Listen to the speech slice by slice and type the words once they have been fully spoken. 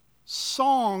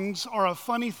Songs are a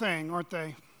funny thing, aren't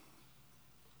they?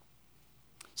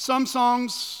 Some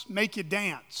songs make you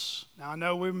dance. Now, I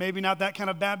know we're maybe not that kind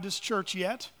of Baptist church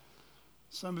yet.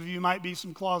 Some of you might be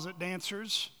some closet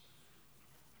dancers.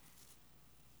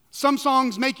 Some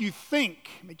songs make you think,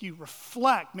 make you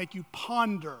reflect, make you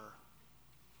ponder.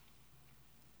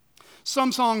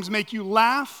 Some songs make you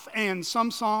laugh, and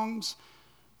some songs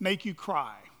make you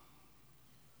cry.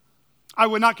 I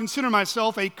would not consider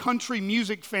myself a country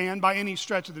music fan by any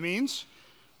stretch of the means.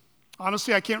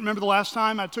 Honestly, I can't remember the last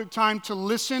time I took time to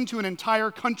listen to an entire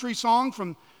country song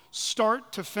from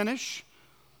start to finish.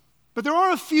 But there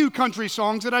are a few country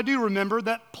songs that I do remember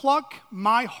that pluck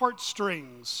my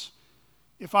heartstrings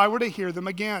if I were to hear them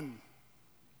again.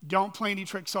 Don't play any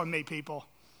tricks on me, people.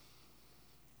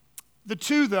 The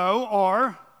two, though,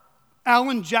 are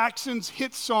Alan Jackson's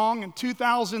hit song in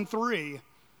 2003,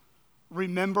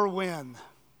 Remember When.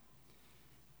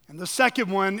 And the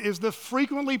second one is the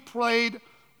frequently played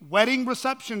wedding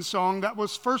reception song that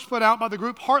was first put out by the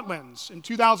group Heartlands in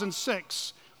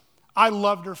 2006, I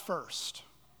Loved Her First.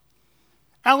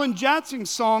 Alan Jackson's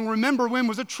song, Remember When,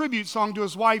 was a tribute song to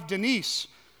his wife, Denise,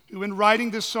 who in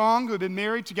writing this song, who had been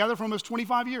married together for almost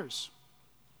 25 years.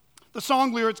 The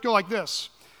song lyrics go like this: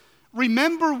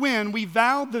 remember when we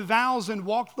vowed the vows and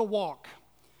walked the walk,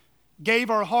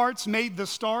 gave our hearts, made the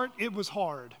start, it was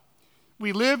hard.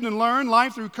 We lived and learned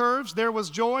life through curves, there was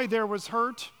joy, there was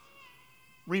hurt.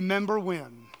 Remember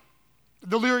when.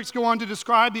 The lyrics go on to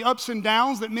describe the ups and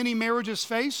downs that many marriages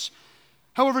face.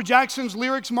 However, Jackson's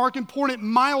lyrics mark important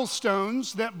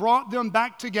milestones that brought them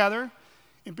back together.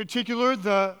 In particular,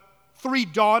 the three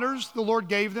daughters the Lord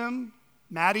gave them,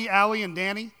 Maddie, Allie, and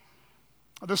Danny.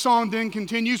 The song then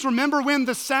continues, remember when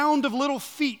the sound of little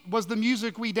feet was the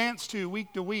music we danced to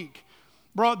week,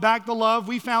 brought back the love,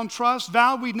 we found trust,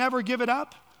 vowed we'd never give it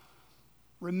up.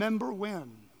 Remember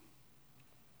when.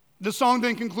 The song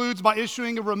then concludes by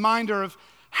issuing a reminder of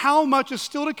how much is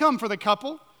still to come for the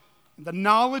couple, and the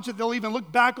knowledge that they'll even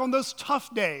look back on those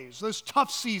tough days, those tough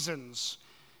seasons,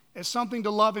 as something to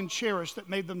love and cherish that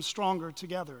made them stronger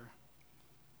together.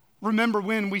 Remember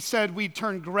when we said we'd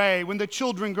turn gray, when the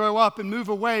children grow up and move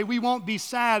away, we won't be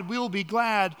sad, we'll be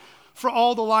glad for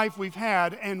all the life we've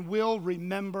had, and we'll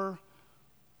remember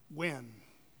when.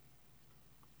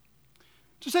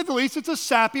 To say the least, it's a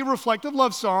sappy, reflective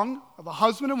love song of a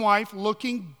husband and wife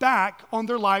looking back on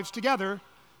their lives together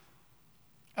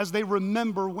as they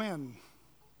remember when.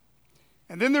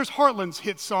 And then there's Heartland's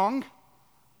hit song,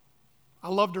 I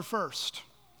Loved Her First,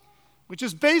 which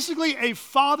is basically a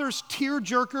father's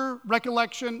tear-jerker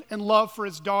recollection and love for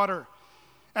his daughter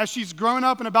as she's grown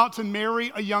up and about to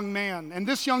marry a young man. And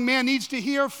this young man needs to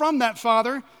hear from that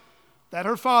father that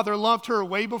her father loved her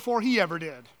way before he ever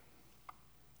did.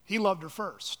 He loved her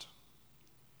first.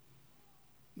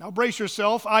 Now brace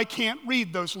yourself, I can't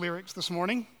read those lyrics this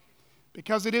morning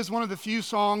because it is one of the few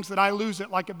songs that I lose it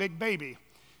like a big baby.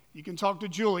 You can talk to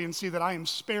Julie and see that I am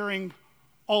sparing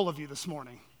all of you this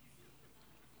morning.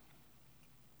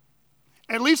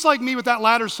 At least like me with that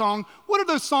latter song, what are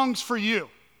those songs for you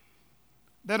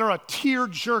that are a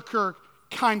tear-jerker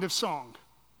kind of song?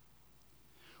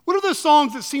 What are those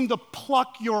songs that seem to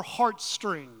pluck your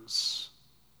heartstrings?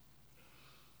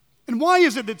 And why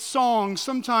is it that songs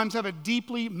sometimes have a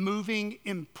deeply moving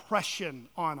impression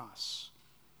on us?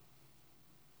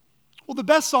 Well, the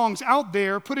best songs out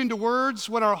there put into words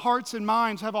what our hearts and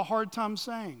minds have a hard time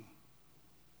saying.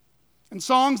 And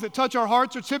songs that touch our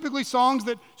hearts are typically songs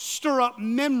that stir up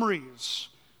memories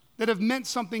that have meant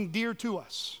something dear to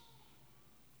us.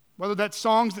 Whether that's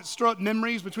songs that stir up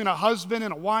memories between a husband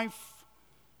and a wife,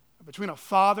 or between a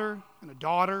father and a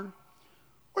daughter,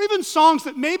 or even songs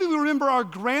that maybe we remember our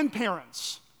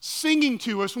grandparents singing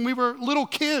to us when we were little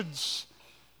kids.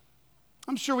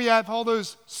 I'm sure we have all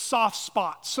those soft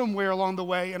spots somewhere along the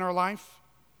way in our life.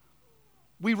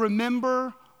 We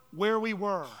remember where we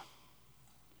were.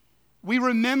 We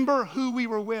remember who we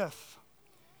were with.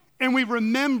 And we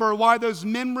remember why those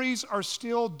memories are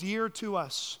still dear to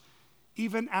us,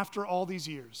 even after all these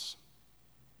years.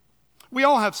 We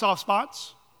all have soft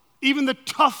spots. Even the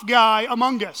tough guy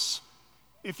among us.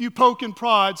 If you poke and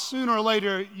prod, sooner or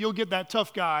later, you'll get that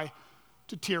tough guy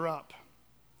to tear up.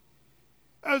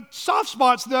 Soft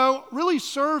spots, though, really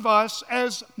serve us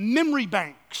as memory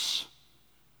banks.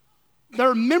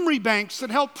 They're memory banks that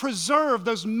help preserve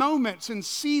those moments and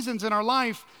seasons in our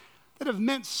life that have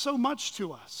meant so much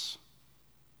to us.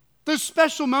 Those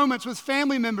special moments with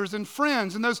family members and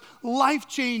friends, and those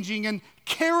life-changing and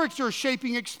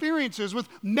character-shaping experiences with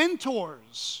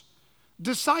mentors,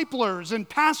 disciplers, and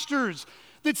pastors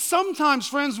that sometimes,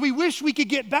 friends, we wish we could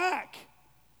get back.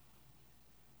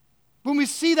 When we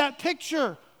see that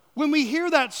picture, when we hear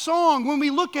that song, when we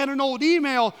look at an old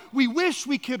email, we wish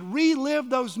we could relive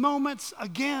those moments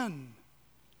again.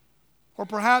 Or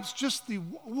perhaps just the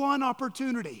one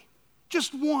opportunity,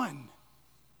 just one,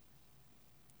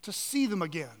 to see them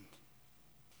again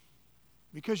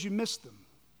because you missed them.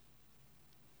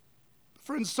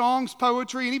 Friends, songs,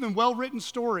 poetry, and even well-written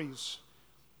stories,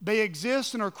 they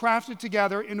exist and are crafted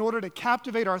together in order to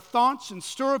captivate our thoughts and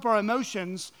stir up our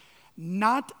emotions,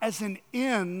 not as an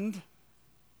end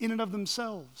in and of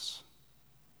themselves.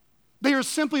 They are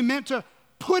simply meant to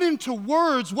put into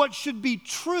words what should be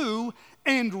true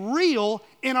and real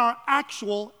in our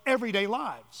actual everyday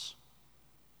lives.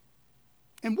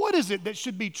 And what is it that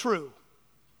should be true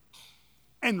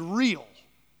and real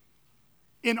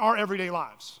in our everyday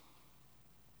lives?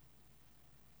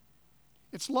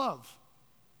 It's love.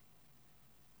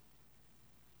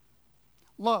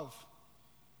 Love.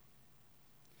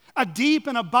 A deep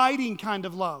and abiding kind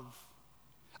of love.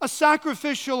 A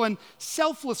sacrificial and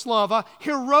selfless love. A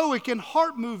heroic and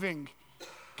heart-moving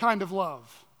kind of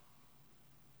love.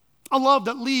 A love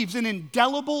that leaves an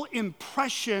indelible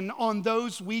impression on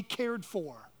those we cared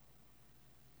for.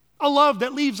 A love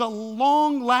that leaves a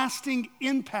long-lasting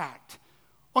impact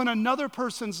on another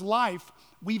person's life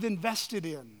we've invested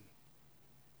in.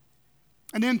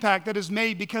 An impact that is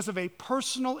made because of a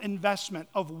personal investment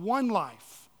of one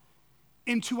life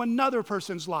into another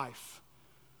person's life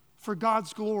for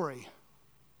God's glory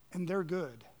and their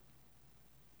good.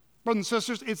 Brothers and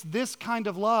sisters, it's this kind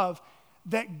of love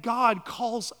that God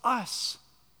calls us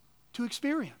to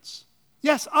experience.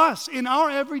 Yes, us in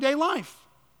our everyday life.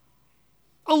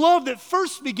 A love that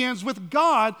first begins with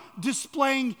God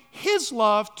displaying His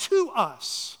love to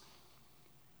us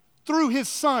through His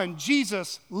Son,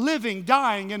 Jesus, living,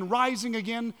 dying, and rising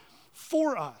again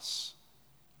for us.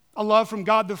 A love from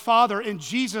God the Father and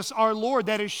Jesus our Lord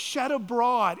that is shed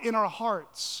abroad in our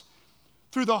hearts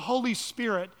through the Holy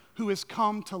Spirit who has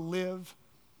come to live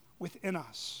within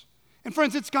us. And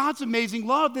friends, it's God's amazing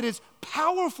love that is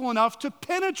powerful enough to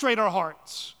penetrate our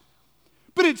hearts.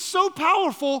 But it's so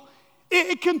powerful,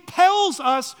 it compels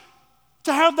us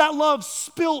to have that love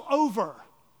spill over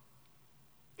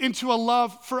into a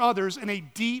love for others in a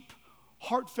deep,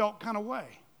 heartfelt kind of way.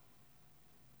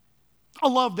 A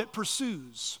love that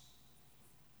pursues,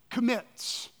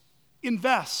 commits,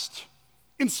 invests,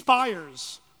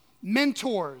 inspires,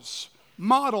 mentors,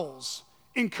 models,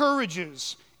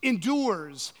 encourages,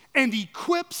 endures, and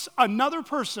equips another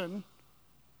person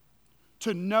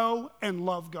to know and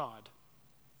love God.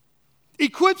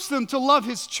 Equips them to love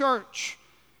His church.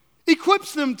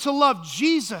 Equips them to love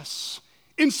Jesus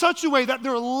in such a way that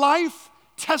their life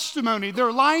testimony,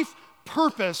 their life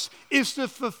purpose is to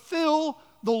fulfill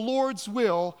the Lord's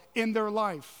will in their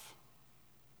life.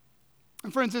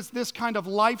 And friends, it's this kind of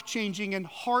life-changing and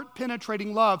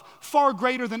heart-penetrating love, far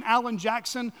greater than Alan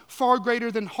Jackson, far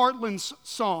greater than Heartland's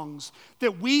songs,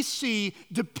 that we see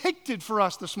depicted for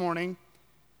us this morning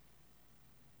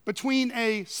between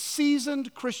a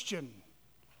seasoned Christian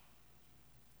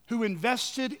who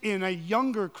invested in a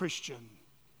younger Christian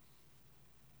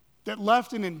that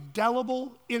left an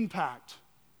indelible impact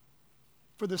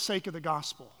for the sake of the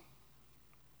gospel.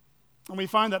 And we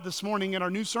find that this morning in our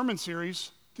new sermon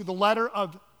series through the letter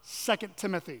of 2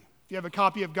 Timothy. If you have a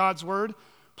copy of God's Word,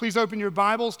 please open your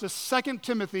Bibles to 2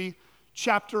 Timothy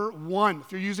chapter 1.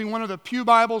 If you're using one of the pew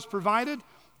Bibles provided,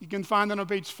 you can find that on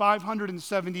page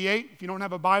 578. If you don't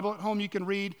have a Bible at home you can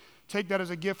read, take that as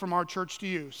a gift from our church to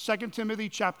you. 2 Timothy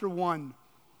chapter 1.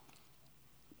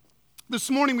 This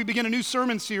morning we begin a new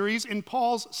sermon series in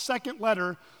Paul's second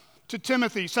letter to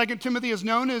Timothy. 2 Timothy is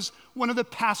known as one of the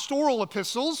pastoral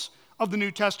epistles of the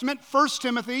New Testament. 1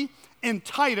 Timothy and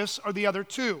Titus are the other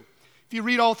two. If you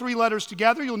read all three letters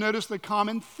together, you'll notice the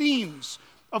common themes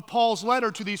of Paul's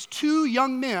letter to these two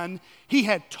young men he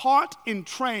had taught and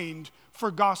trained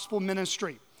for gospel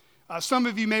ministry. Some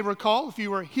of you may recall, if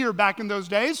you were here back in those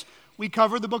days, we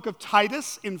covered the book of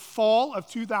Titus in fall of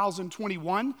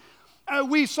 2021.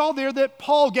 We saw there that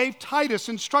Paul gave Titus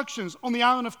instructions on the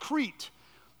island of Crete,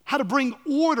 how to bring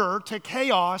order to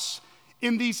chaos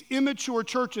in these immature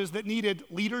churches that needed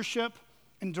leadership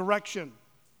and direction.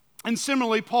 And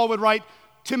similarly, Paul would write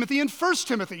Timothy in 1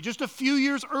 Timothy, just a few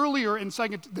years earlier than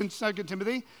 2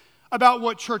 Timothy, about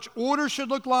what church order should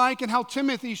look like and how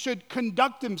Timothy should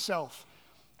conduct himself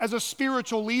as a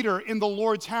spiritual leader in the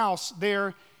Lord's house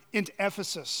there in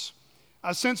Ephesus.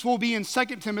 Since we'll be in 2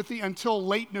 Timothy until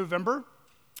late November,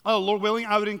 Lord willing,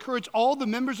 I would encourage all the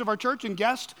members of our church and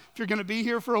guests, if you're going to be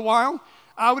here for a while,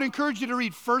 I would encourage you to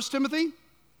read 1 Timothy,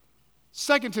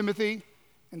 2 Timothy,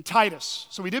 and Titus.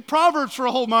 So we did Proverbs for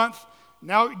a whole month.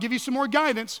 Now I'll give you some more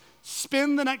guidance.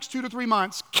 spend the next 2 to 3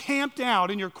 months camped out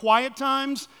in your quiet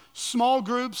times, small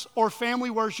groups, or family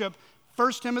worship,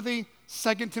 1 Timothy,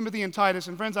 2 Timothy, and Titus.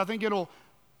 And friends, I think it'll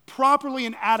properly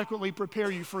and adequately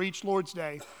prepare you for each Lord's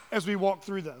Day as we walk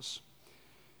through this.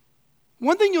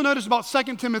 One thing you'll notice about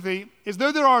 2 Timothy is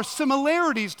though there are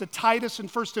similarities to Titus and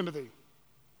 1 Timothy,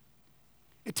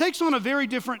 it takes on a very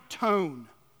different tone.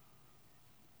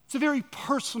 It's a very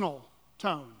personal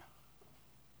tone.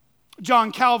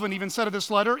 John Calvin even said of this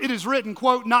letter, it is written,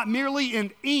 quote, not merely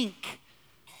in ink,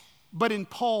 but in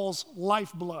Paul's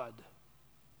lifeblood.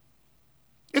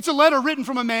 It's a letter written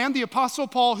from a man, the Apostle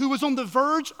Paul, who was on the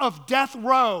verge of death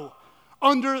row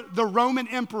under the Roman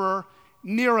Emperor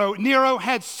Nero. Nero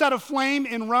had set aflame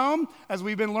in Rome, as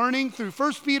we've been learning through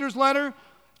 1 Peter's letter,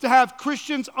 to have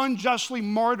Christians unjustly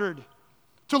martyred,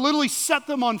 to literally set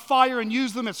them on fire and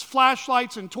use them as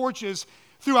flashlights and torches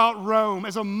throughout Rome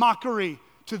as a mockery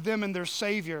to them and their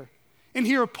Savior. And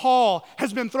here Paul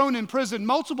has been thrown in prison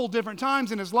multiple different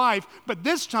times in his life, but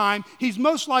this time he's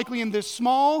most likely in this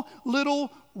small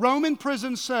little Roman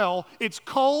prison cell. It's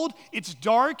cold, it's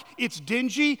dark, it's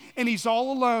dingy, and he's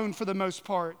all alone for the most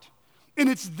part. And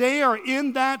it's there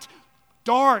in that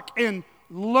dark and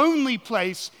lonely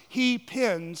place he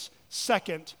pens 2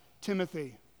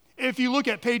 Timothy. If you look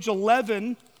at page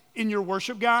 11 in your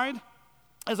worship guide,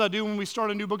 as I do when we start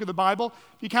a new book of the Bible,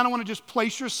 if you kind of want to just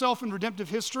place yourself in redemptive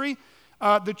history,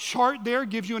 the chart there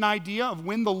gives you an idea of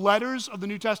when the letters of the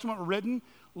New Testament were written.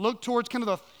 Look towards kind of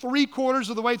the 3/4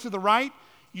 of the way to the right.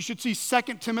 You should see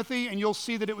 2 Timothy, and you'll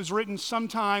see that it was written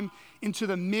sometime into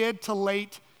the mid to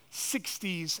late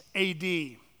 60s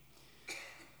AD.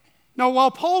 Now,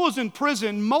 while Paul was in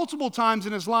prison multiple times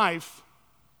in his life,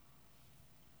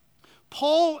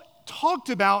 Paul talked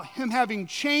about him having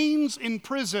chains in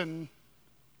prison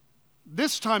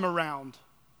this time around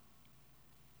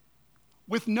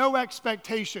with no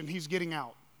expectation he's getting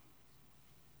out.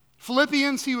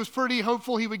 Philippians, he was pretty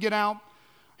hopeful he would get out.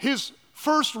 His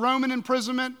first Roman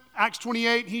imprisonment, Acts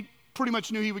 28, he pretty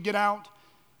much knew he would get out.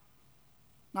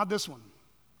 Not this one.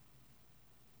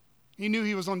 He knew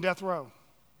he was on death row.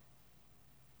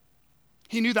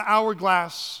 He knew the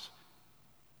hourglass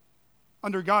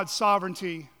under God's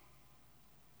sovereignty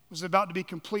was about to be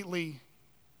completely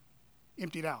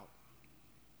emptied out.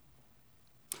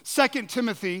 2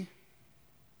 Timothy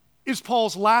is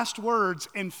Paul's last words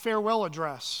and farewell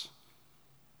address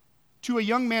to a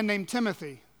young man named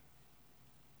Timothy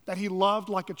that he loved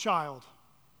like a child.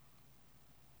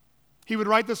 He would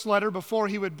write this letter before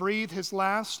he would breathe his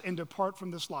last and depart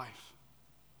from this life.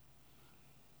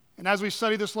 And as we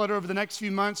study this letter over the next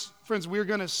few months, friends, we're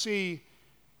going to see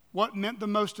what meant the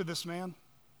most to this man.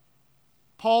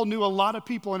 Paul knew a lot of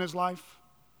people in his life,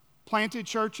 planted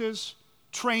churches,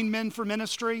 trained men for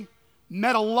ministry,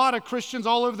 met a lot of Christians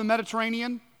all over the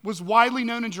Mediterranean, was widely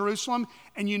known in Jerusalem,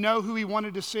 and you know who he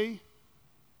wanted to see?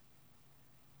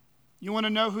 You want to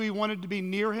know who he wanted to be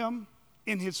near him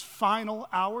in his final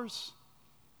hours?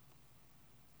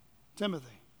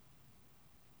 Timothy.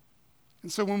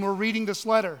 And so when we're reading this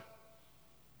letter,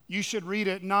 you should read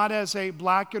it not as a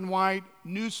black and white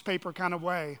newspaper kind of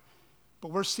way, but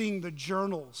we're seeing the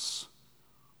journals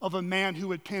of a man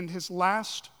who had penned his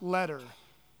last letter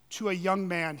to a young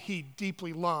man he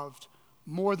deeply loved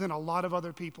more than a lot of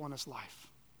other people in his life.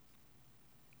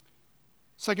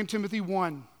 2 Timothy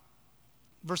 1,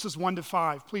 verses 1 to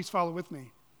 5. Please follow with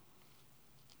me.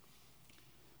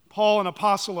 Paul, an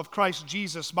apostle of Christ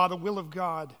Jesus, by the will of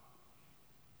God,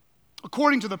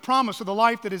 according to the promise of the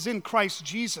life that is in Christ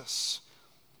Jesus,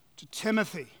 to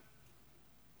Timothy,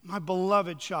 my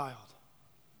beloved child,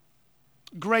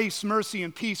 grace, mercy,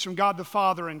 and peace from God the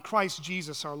Father and Christ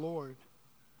Jesus our Lord.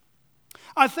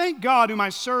 I thank God whom I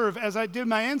serve as I did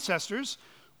my ancestors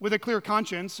with a clear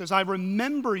conscience, as I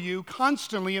remember you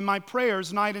constantly in my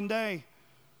prayers night and day.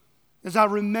 As I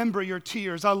remember your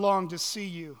tears, I long to see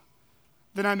you,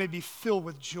 that I may be filled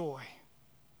with joy.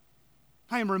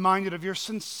 I am reminded of your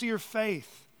sincere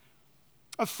faith,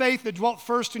 a faith that dwelt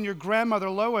first in your grandmother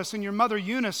Lois and your mother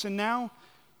Eunice, and now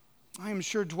I am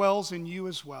sure dwells in you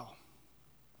as well.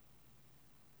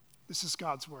 This is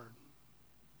God's word.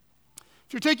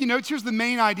 If you're taking notes, here's the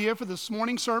main idea for this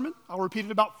morning's sermon. I'll repeat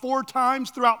it about 4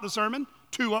 times throughout the sermon,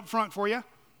 2 up front for you.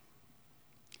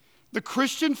 The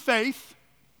Christian faith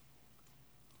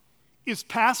is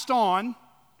passed on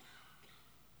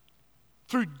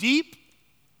through deep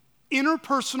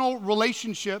interpersonal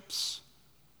relationships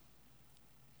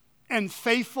and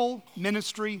faithful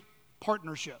ministry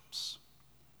partnerships.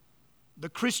 The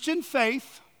Christian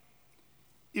faith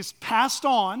is passed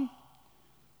on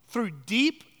through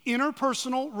deep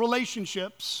interpersonal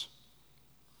relationships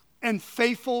and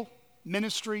faithful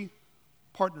ministry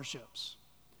partnerships.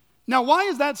 Now, why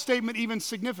is that statement even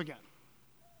significant?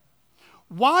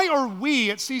 Why are we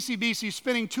at CCBC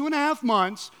spending 2.5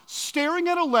 months staring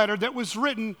at a letter that was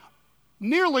written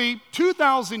nearly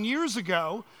 2,000 years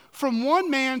ago from one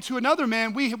man to another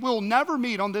man we will never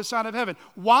meet on this side of heaven?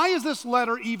 Why is this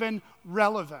letter even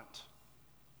relevant?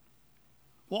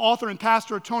 Well, author and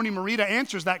pastor Tony Merida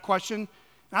answers that question,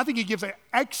 and I think he gives an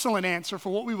excellent answer for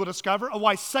what we will discover of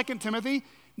why 2 Timothy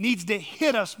needs to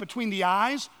hit us between the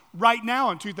eyes right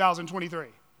now in 2023.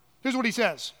 Here's what he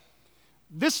says.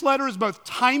 This letter is both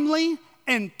timely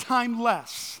and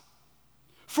timeless.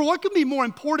 For what could be more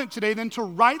important today than to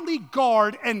rightly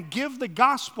guard and give the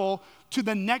gospel to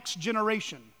the next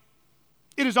generation?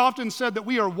 It is often said that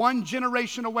we are one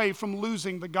generation away from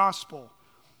losing the gospel.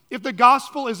 If the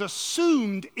gospel is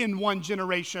assumed in one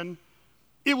generation,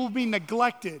 it will be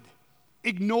neglected,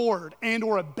 ignored, and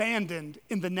or abandoned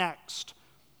in the next.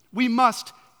 We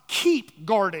must keep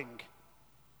guarding,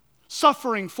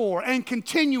 suffering for, and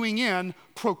continuing in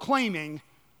proclaiming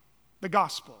the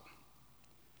gospel.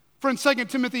 Friends, 2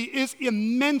 Timothy is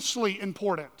immensely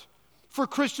important for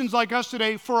Christians like us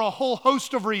today for a whole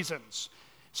host of reasons.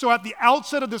 So at the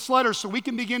outset of this letter, so we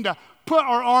can begin to put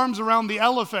our arms around the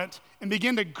elephant and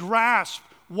begin to grasp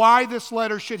why this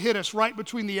letter should hit us right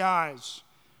between the eyes,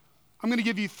 I'm going to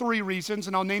give you 3 reasons,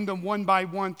 and I'll name them one by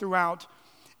one throughout.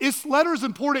 This letter is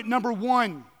important, number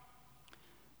 1,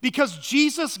 because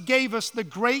Jesus gave us the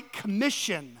Great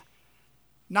Commission,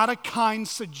 not a kind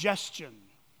suggestion.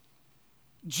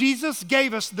 Jesus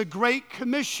gave us the Great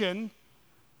Commission,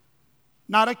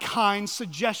 not a kind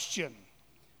suggestion.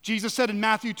 Jesus said in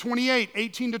Matthew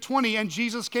 28:18-20, and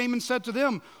Jesus came and said to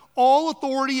them, all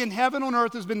authority in heaven and on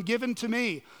earth has been given to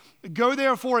me. Go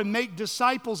therefore and make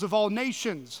disciples of all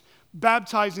nations,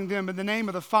 baptizing them in the name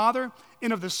of the Father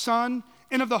and of the Son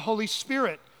and of the Holy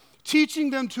Spirit, teaching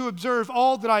them to observe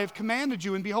all that I have commanded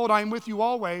you, and behold, I am with you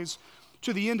always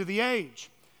to the end of the age.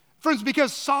 Friends,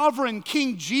 because sovereign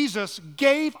King Jesus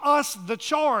gave us the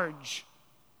charge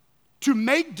to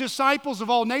make disciples of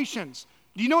all nations.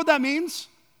 Do you know what that means?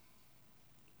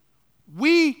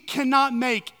 We cannot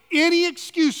make any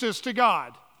excuses to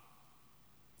God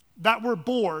that we're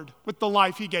bored with the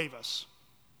life He gave us.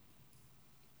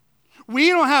 We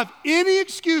don't have any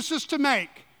excuses to make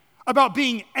about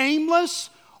being aimless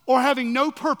or having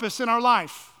no purpose in our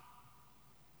life.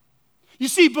 You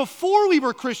see, before we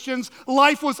were Christians,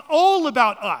 life was all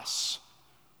about us.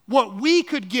 What we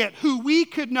could get, who we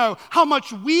could know, how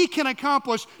much we can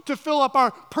accomplish to fill up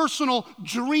our personal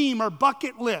dream or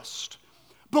bucket list.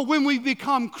 But when we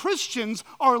become Christians,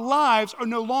 our lives are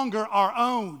no longer our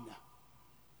own.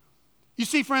 You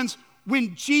see, friends,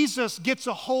 when Jesus gets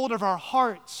a hold of our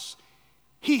hearts,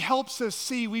 He helps us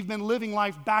see we've been living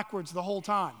life backwards the whole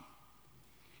time.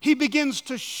 He begins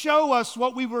to show us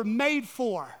what we were made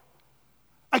for.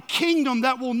 A kingdom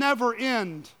that will never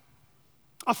end.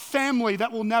 A family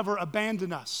that will never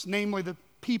abandon us, namely the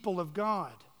people of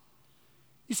God.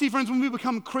 You see, friends, when we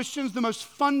become Christians, the most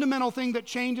fundamental thing that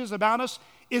changes about us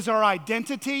is our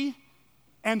identity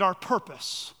and our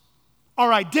purpose.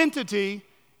 Our identity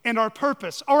and our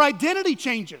purpose. Our identity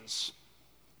changes.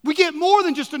 We get more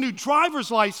than just a new driver's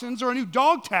license or a new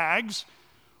dog tags.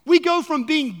 We go from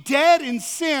being dead in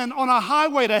sin on a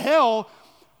highway to hell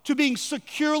to being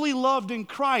securely loved in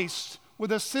Christ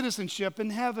with a citizenship in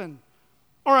heaven.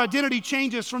 Our identity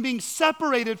changes from being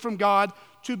separated from God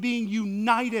to being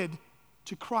united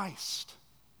to Christ.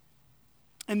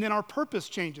 And then our purpose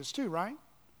changes too, right?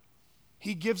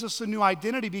 He gives us a new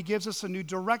identity. He gives us a new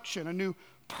direction, a new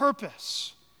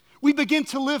purpose. We begin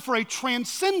to live for a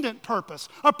transcendent purpose,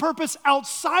 a purpose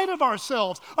outside of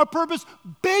ourselves, a purpose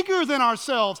bigger than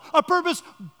ourselves, a purpose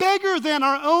bigger than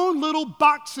our own little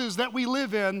boxes that we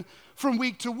live in from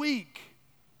week to week.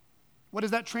 What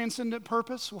is that transcendent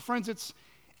purpose? Well, friends,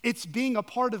 it's being a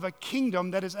part of a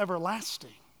kingdom that is everlasting.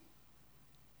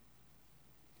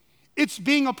 It's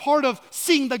being a part of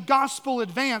seeing the gospel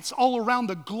advance all around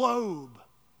the globe.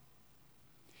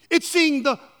 It's seeing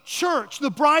the church, the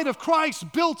bride of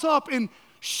Christ, built up and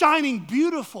shining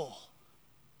beautiful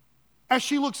as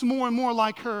she looks more and more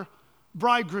like her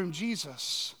bridegroom,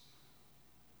 Jesus.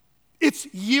 It's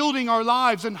yielding our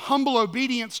lives in humble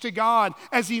obedience to God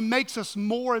as He makes us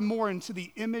more and more into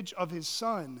the image of His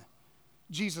Son,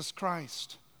 Jesus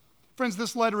Christ. Friends,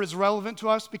 this letter is relevant to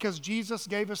us because Jesus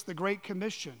gave us the Great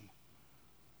Commission,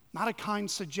 not a kind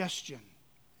suggestion.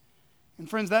 And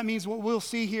friends, that means what we'll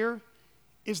see here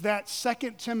is that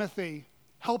 2 Timothy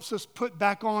helps us put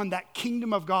back on that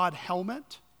kingdom of God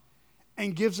helmet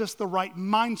and gives us the right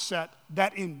mindset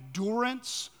that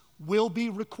endurance will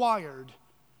be required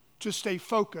to stay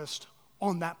focused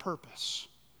on that purpose.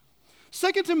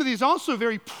 2 Timothy is also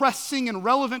very pressing and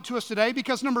relevant to us today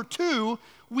because, number 2,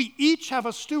 we each have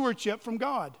a stewardship from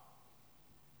God.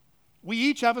 We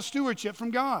each have a stewardship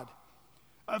from God.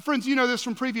 Friends, you know this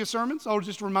from previous sermons. I'll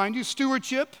just remind you,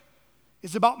 stewardship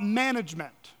is about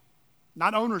management,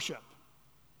 not ownership.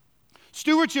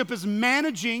 Stewardship is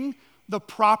managing the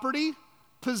property,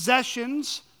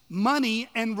 possessions, money,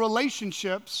 and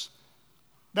relationships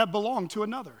that belong to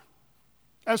another.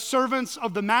 As servants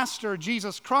of the Master,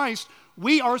 Jesus Christ,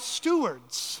 we are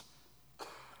stewards.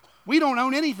 We don't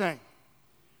own anything.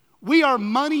 We are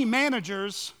money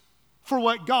managers for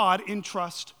what God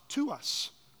entrusts to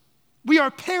us. We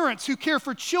are parents who care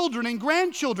for children and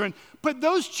grandchildren, but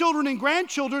those children and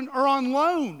grandchildren are on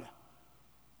loan.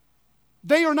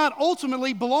 They are not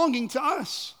ultimately belonging to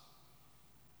us.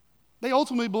 They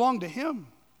ultimately belong to Him.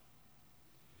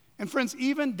 And friends,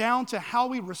 even down to how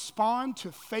we respond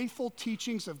to faithful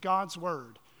teachings of God's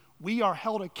Word, we are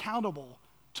held accountable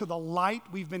to the light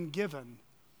we've been given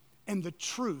and the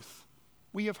truth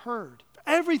we have heard.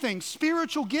 Everything,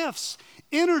 spiritual gifts,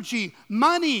 energy,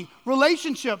 money,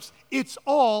 relationships, it's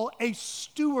all a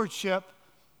stewardship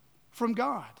from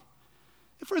God.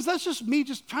 And friends, that's just me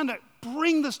just trying to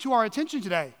bring this to our attention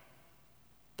today.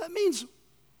 That means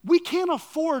we can't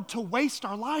afford to waste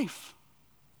our life.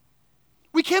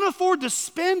 We can't afford to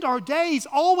spend our days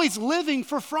always living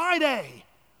for Friday,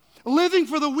 living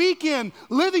for the weekend,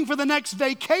 living for the next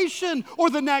vacation or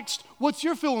the next, what's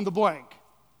your fill in the blank?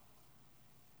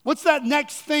 What's that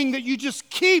next thing that you just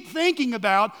keep thinking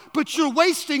about, but you're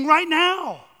wasting right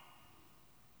now?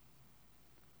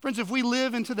 Friends, if we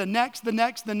live into the next,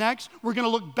 we're going to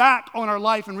look back on our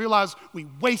life and realize we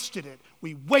wasted it.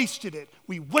 We wasted it.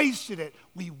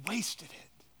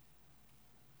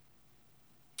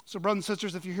 So brothers and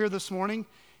sisters, if you're here this morning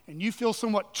and you feel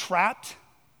somewhat trapped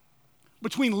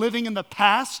between living in the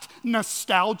past,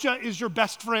 nostalgia is your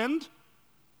best friend,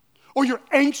 or you're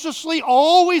anxiously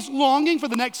always longing for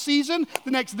the next season,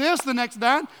 the next this, the next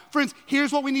that, friends,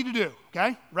 here's what we need to do,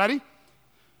 okay? Ready?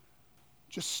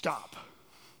 Just stop.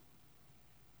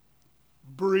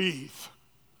 Breathe.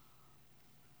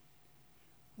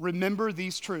 Remember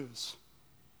these truths.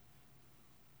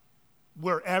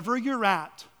 Wherever you're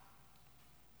at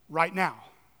right now,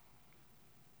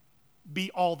 be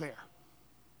all there.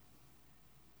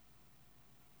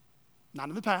 Not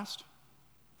in the past,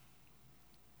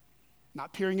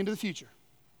 not peering into the future.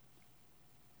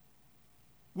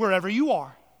 Wherever you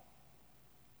are,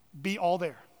 be all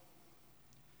there.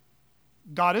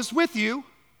 God is with you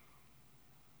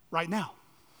right now.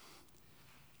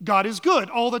 God is good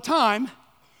all the time,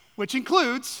 which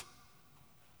includes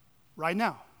right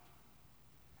now.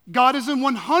 God is in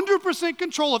 100%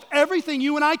 control of everything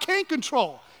you and I can't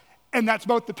control. And that's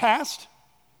both the past,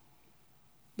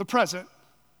 the present,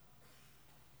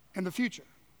 and the future.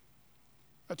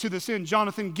 To this end,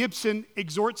 Jonathan Gibson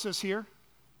exhorts us here.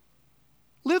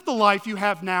 Live the life you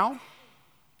have now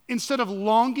instead of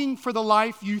longing for the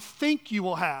life you think you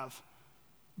will have,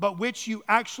 but which you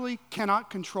actually cannot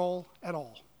control at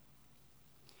all.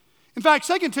 In fact,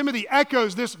 2 Timothy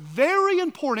echoes this very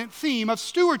important theme of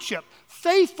stewardship,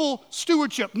 faithful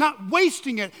stewardship, not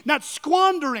wasting it, not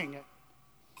squandering it.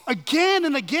 Again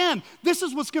and again, this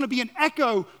is what's going to be an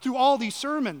echo through all these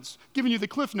sermons, giving you the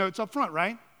cliff notes up front,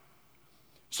 right?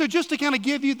 So just to kind of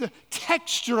give you the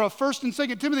texture of 1 and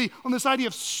 2 Timothy on this idea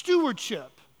of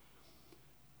stewardship,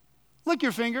 lick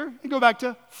your finger and go back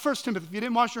to 1 Timothy. If you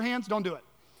didn't wash your hands, don't do it.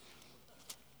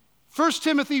 1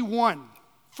 Timothy 1.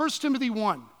 1 Timothy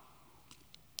 1.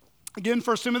 Again,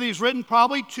 1 Timothy is written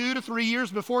probably 2 to 3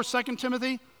 years before 2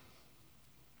 Timothy.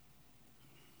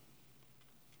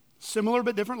 Similar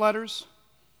but different letters.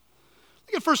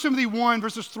 Look at 1 Timothy 1,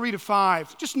 verses 3 to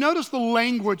 5. Just notice the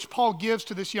language Paul gives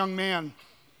to this young man.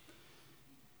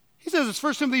 He says, it's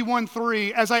 1 Timothy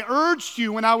 1:3, as I urged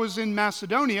you when I was in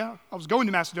Macedonia, I was going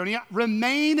to Macedonia,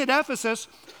 remain at Ephesus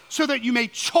so that you may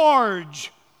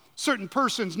charge certain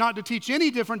persons not to teach any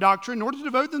different doctrine, nor to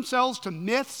devote themselves to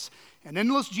myths and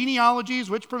endless genealogies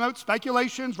which promote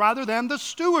speculations rather than the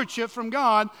stewardship from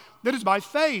God that is by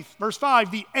faith. Verse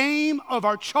 5, the aim of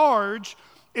our charge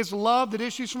is love that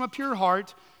issues from a pure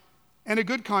heart and a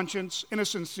good conscience and a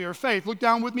sincere faith. Look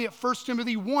down with me at 1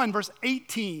 Timothy 1, verse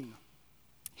 18.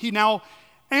 He now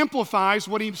amplifies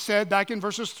what he said back in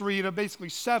verses 3 to basically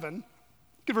 7. Look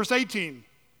at verse 18.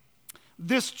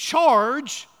 This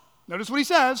charge, notice what he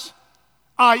says,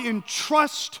 I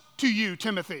entrust to you,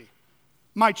 Timothy,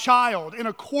 my child, in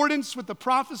accordance with the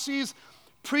prophecies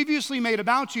previously made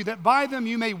about you, that by them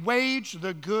you may wage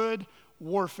the good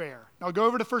warfare. Now go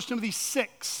over to 1 Timothy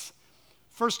 6.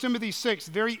 1 Timothy 6,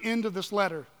 very end of this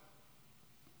letter.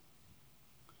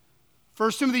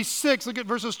 1 Timothy 6, look at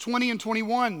verses 20 and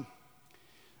 21.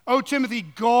 O Timothy,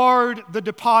 guard the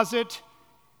deposit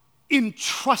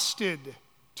entrusted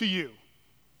to you.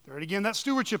 There it again, that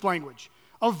stewardship language.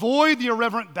 Avoid the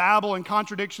irreverent babble and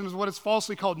contradictions of what is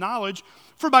falsely called knowledge,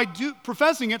 for by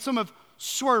professing it, some have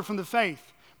swerved from the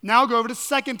faith. Now go over to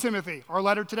 2 Timothy, our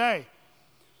letter today.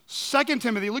 2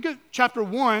 Timothy, look at chapter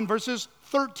 1, verses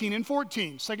 13 and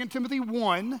 14. 2 Timothy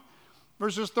 1,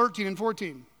 verses 13 and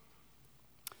 14.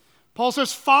 Paul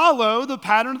says, follow the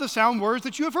pattern of the sound words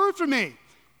that you have heard from me,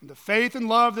 and the faith and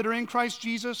love that are in Christ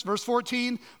Jesus. Verse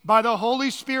 14, by the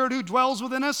Holy Spirit who dwells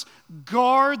within us,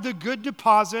 guard the good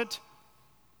deposit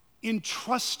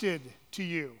entrusted to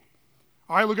you.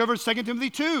 All right, look over 2 Timothy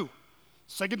 2.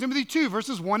 2 Timothy 2,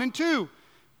 verses 1 and 2.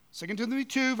 2 Timothy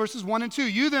 2, verses 1 and 2.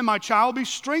 You then, my child, be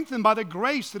strengthened by the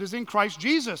grace that is in Christ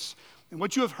Jesus. And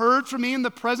what you have heard from me in the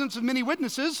presence of many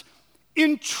witnesses,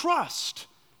 entrust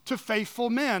to faithful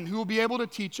men who will be able to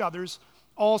teach others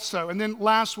also. And then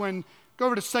last one, go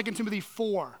over to 2 Timothy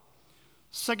 4.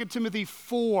 2 Timothy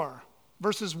 4,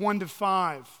 verses 1 to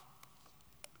 5.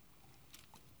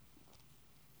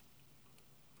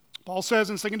 Paul says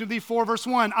in 2 Timothy 4, verse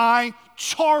 1, I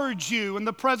charge you in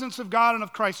the presence of God and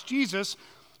of Christ Jesus,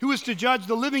 who is to judge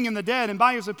the living and the dead, and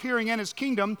by his appearing in his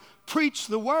kingdom, preach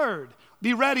the word.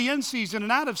 Be ready in season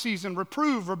and out of season,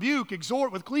 reprove, rebuke,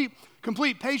 exhort with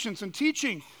complete patience and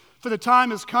teaching. For the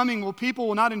time is coming when people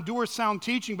will not endure sound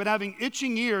teaching, but having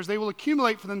itching ears, they will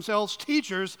accumulate for themselves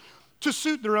teachers to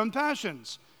suit their own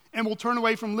passions, and will turn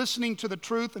away from listening to the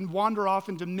truth and wander off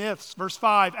into myths. Verse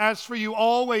 5, as for you,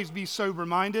 always be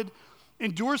sober-minded,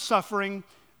 endure suffering,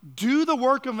 do the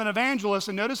work of an evangelist,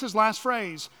 and notice his last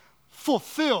phrase,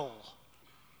 fulfill,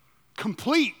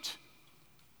 complete,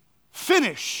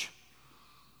 finish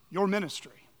your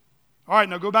ministry. All right,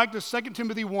 now go back to 2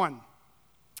 Timothy 1.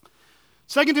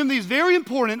 2 Timothy is very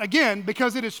important, again,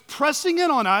 because it is pressing in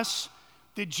on us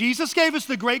that Jesus gave us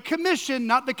the Great Commission,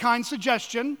 not the kind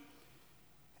suggestion,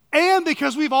 and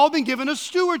because we've all been given a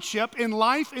stewardship in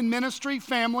life, in ministry,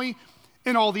 family,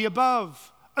 and all the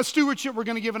above. A stewardship we're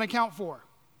going to give an account for.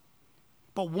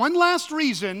 But one last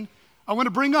reason I want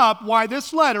to bring up why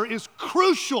this letter is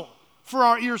crucial for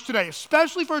our ears today,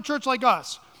 especially for a church like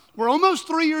us. We're almost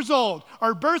 3 years old.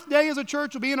 Our birthday as a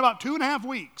church will be in about 2.5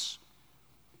 weeks.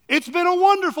 It's been a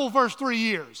wonderful first 3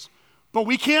 years, but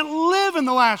we can't live in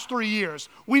the last 3 years.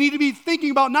 We need to be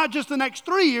thinking about not just the next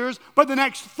 3 years, but the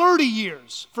next 30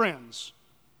 years, friends.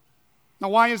 Now,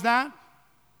 why is that?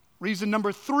 Reason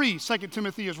number 3, 2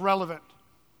 Timothy is relevant.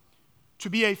 To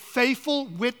be a faithful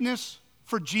witness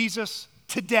for Jesus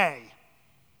today,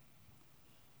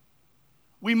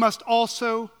 we must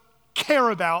also care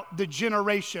about the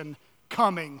generation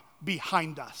coming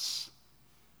behind us.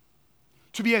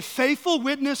 To be a faithful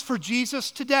witness for Jesus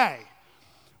today,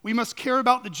 we must care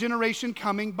about the generation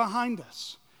coming behind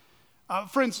us.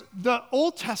 Friends, the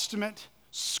Old Testament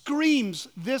screams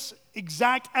this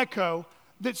exact echo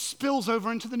that spills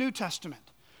over into the New Testament.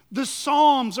 The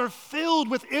Psalms are filled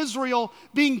with Israel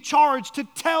being charged to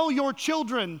tell your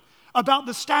children about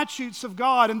the statutes of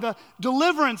God and the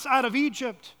deliverance out of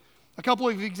Egypt. A couple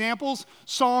of examples,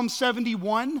 Psalm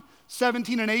 71,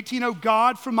 17 and 18. O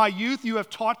God, from my youth you have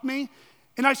taught me,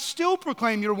 and I still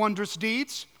proclaim your wondrous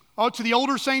deeds. Oh, to the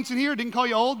older saints in here, didn't call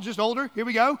you old, just older. Here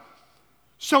we go.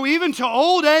 So even to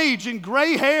old age and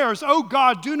gray hairs, O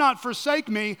God, do not forsake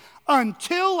me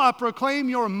until I proclaim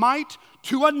your might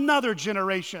to another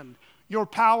generation, your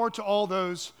power to all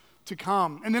those to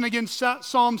come. And then again,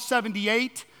 Psalm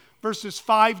 78, verses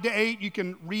 5 to 8. You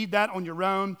can read that on your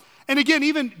own. And again,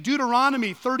 even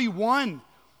Deuteronomy 31,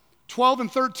 12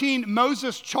 and 13,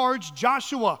 Moses charged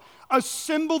Joshua,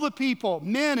 assemble the people,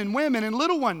 men and women and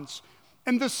little ones,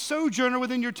 and the sojourner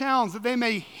within your towns, that they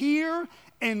may hear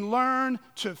and learn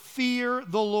to fear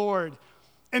the Lord,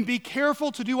 and be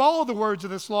careful to do all the words of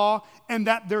this law, and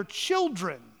that their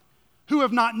children who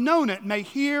have not known it may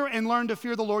hear and learn to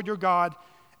fear the Lord your God,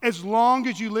 as long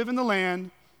as you live in the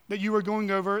land that you are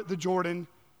going over the Jordan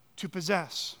to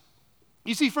possess.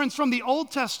 You see, friends, from the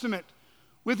Old Testament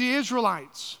with the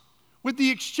Israelites, with the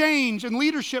exchange and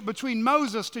leadership between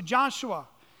Moses to Joshua,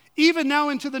 even now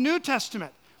into the New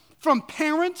Testament, from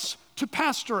parents to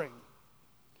pastoring,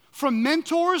 from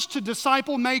mentors to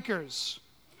disciple makers,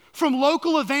 from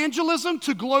local evangelism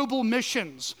to global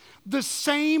missions, the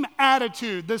same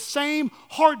attitude, the same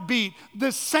heartbeat,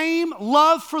 the same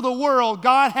love for the world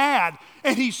God had,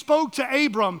 and he spoke to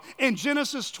Abram in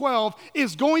Genesis 12,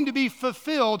 is going to be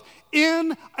fulfilled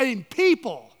in a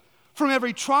people from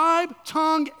every tribe,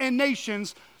 tongue, and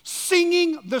nations,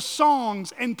 singing the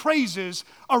songs and praises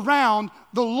around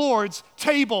the Lord's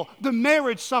table, the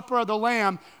marriage supper of the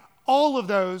Lamb, all of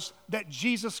those that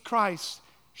Jesus Christ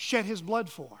shed his blood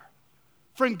for.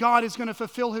 Friend, God is going to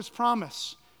fulfill his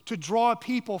promise to draw a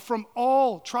people from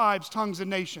all tribes, tongues, and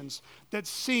nations that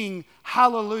sing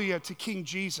hallelujah to King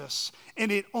Jesus.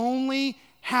 And it only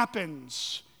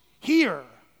happens here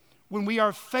when we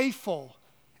are faithful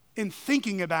in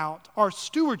thinking about our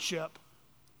stewardship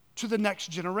to the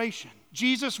next generation.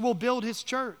 Jesus will build his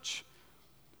church.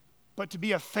 But to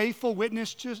be a faithful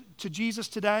witness to Jesus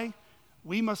today,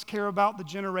 we must care about the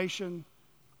generation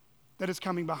that is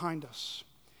coming behind us.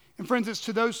 And friends, it's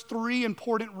to those three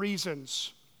important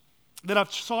reasons that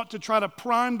I've sought to try to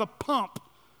prime the pump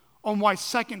on why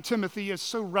 2 Timothy is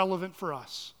so relevant for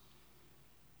us.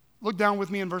 Look down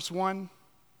with me in verse 1.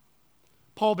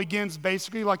 Paul begins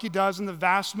basically like he does in the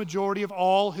vast majority of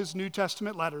all his New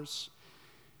Testament letters.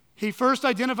 He first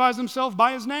identifies himself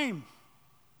by his name,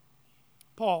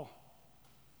 Paul,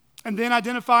 and then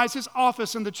identifies his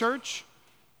office in the church.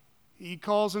 He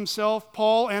calls himself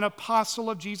Paul, an apostle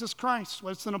of Jesus Christ.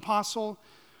 What's an apostle?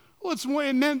 Well,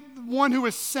 it meant one who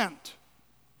is sent,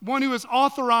 one who is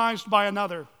authorized by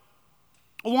another,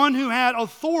 one who had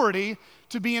authority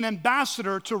to be an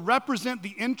ambassador to represent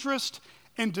the interest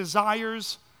and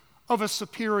desires of a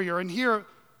superior. And here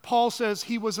Paul says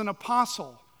he was an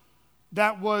apostle.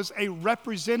 That was a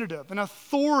representative, an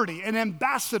authority, an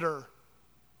ambassador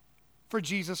for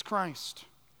Jesus Christ.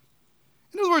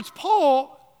 In other words,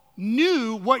 Paul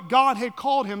knew what God had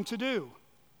called him to do.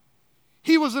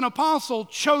 He was an apostle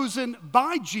chosen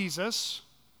by Jesus,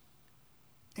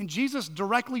 and Jesus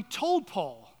directly told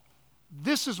Paul,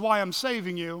 this is why I'm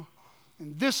saving you,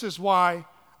 and this is why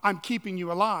I'm keeping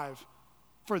you alive,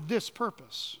 for this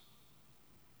purpose.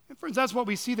 And friends, that's what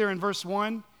we see there in verse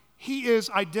 1. He is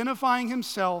identifying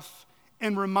himself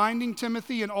and reminding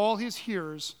Timothy and all his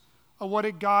hearers of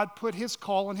what God put his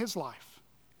call in his life.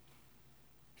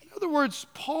 In other words,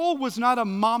 Paul was not a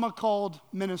mama-called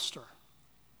minister.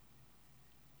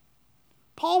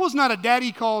 Paul was not a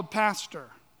daddy-called pastor.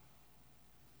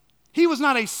 He was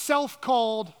not a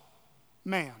self-called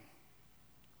man.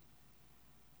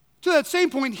 To that same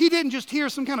point, he didn't just hear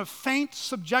some kind of faint,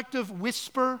 subjective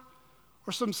whisper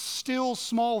or some still,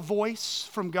 small voice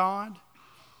from God.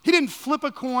 He didn't flip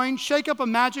a coin, shake up a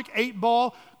magic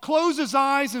 8-ball, close his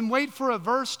eyes and wait for a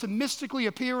verse to mystically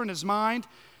appear in his mind.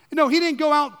 No, he didn't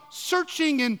go out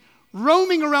searching and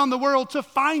roaming around the world to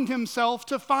find himself,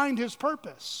 to find his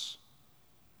purpose.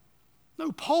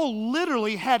 No, Paul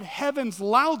literally had heaven's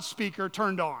loudspeaker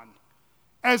turned on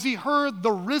as he heard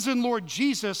the risen Lord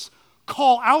Jesus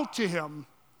call out to him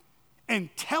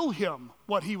and tell him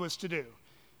what he was to do.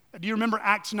 Do you remember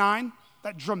Acts 9,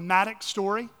 that dramatic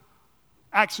story?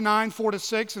 Acts 9,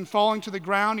 4-6, and falling to the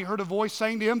ground, he heard a voice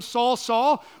saying to him, Saul,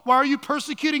 Saul, why are you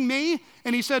persecuting me?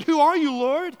 And he said, who are you,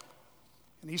 Lord?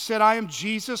 And he said, I am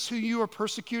Jesus who you are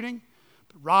persecuting.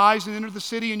 But rise and enter the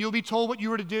city, and you'll be told what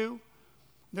you are to do.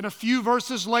 Then a few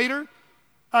verses later,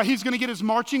 he's going to get his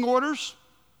marching orders.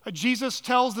 Jesus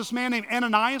tells this man named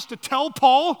Ananias to tell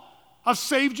Paul, I've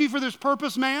saved you for this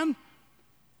purpose, man.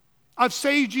 I've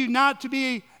saved you not to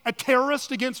be a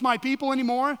terrorist against my people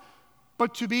anymore,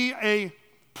 but to be a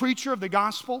preacher of the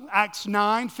gospel. Acts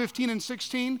 9, 15 and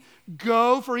 16.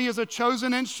 Go, for he is a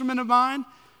chosen instrument of mine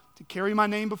to carry my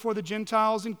name before the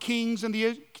Gentiles and kings and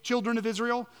the children of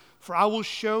Israel. For I will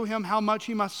show him how much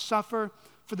he must suffer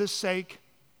for the sake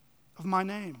of my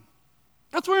name.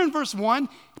 That's where in verse 1,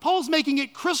 Paul's making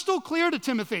it crystal clear to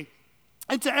Timothy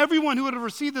and to everyone who would have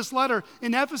received this letter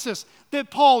in Ephesus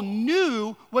that Paul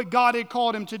knew what God had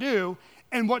called him to do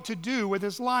and what to do with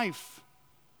his life.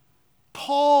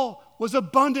 Paul was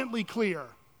abundantly clear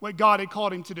what God had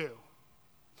called him to do.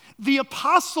 The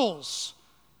apostles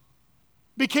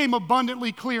became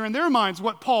abundantly clear in their minds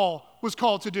what Paul was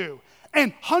called to do.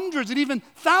 And hundreds and even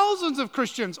thousands of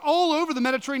Christians all over the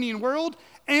Mediterranean world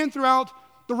and throughout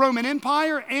the Roman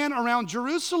Empire and around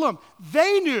Jerusalem,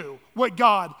 they knew what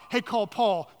God had called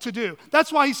Paul to do.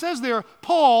 That's why he says there,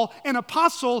 Paul, an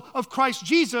apostle of Christ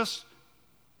Jesus,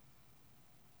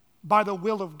 by the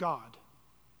will of God.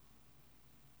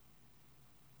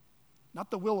 Not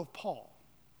the will of Paul.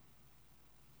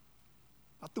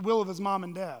 Not the will of his mom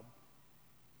and dad.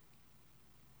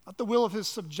 Not the will of his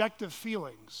subjective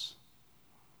feelings,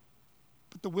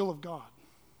 but the will of God.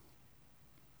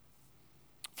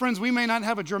 Friends, we may not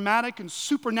have a dramatic and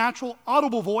supernatural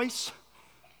audible voice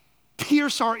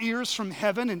pierce our ears from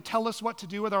heaven and tell us what to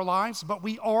do with our lives, but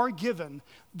we are given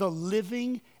the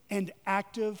living and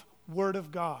active Word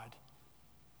of God,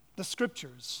 the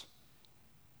Scriptures,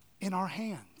 in our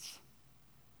hands.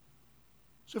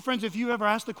 So friends, if you ever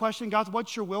ask the question, God,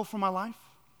 what's your will for my life?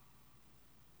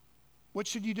 What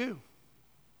should you do?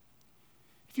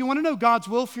 If you want to know God's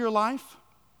will for your life,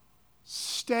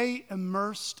 stay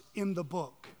immersed in the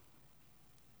book.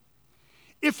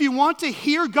 If you want to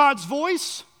hear God's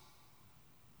voice,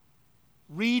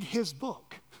 read his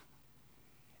book.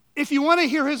 If you want to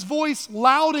hear his voice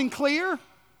loud and clear,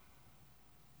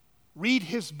 read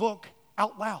his book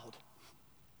out loud.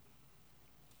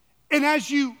 And as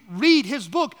you read his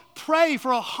book, pray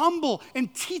for a humble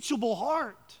and teachable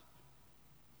heart.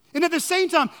 And at the same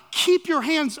time, keep your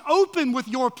hands open with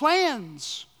your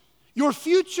plans, your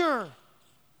future.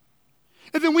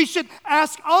 And then we should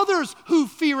ask others who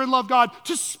fear and love God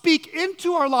to speak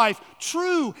into our life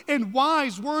true and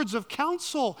wise words of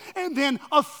counsel, and then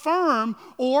affirm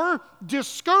or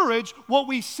discourage what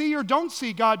we see or don't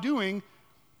see God doing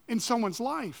in someone's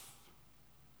life.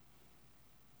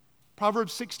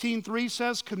 Proverbs 16:3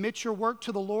 says, commit your work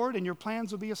to the Lord and your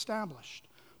plans will be established.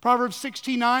 Proverbs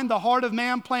 16:9, the heart of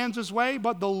man plans his way,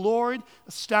 but the Lord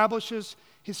establishes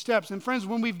his steps. And friends,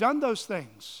 when we've done those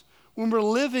things, when we're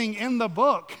living in the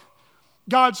book,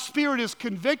 God's Spirit is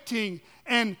convicting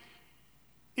and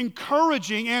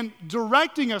encouraging and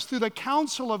directing us through the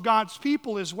counsel of God's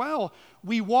people as well.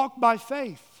 We walk by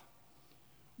faith.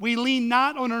 We lean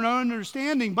not on our own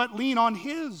understanding, but lean on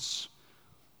his.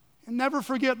 And never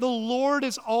forget, the Lord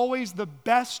is always the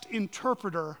best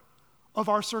interpreter of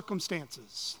our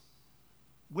circumstances.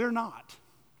 We're not.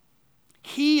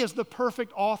 He is the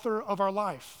perfect author of our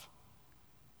life.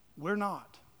 We're not.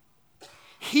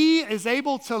 He is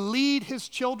able to lead his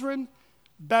children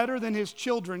better than his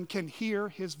children can hear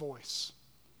his voice.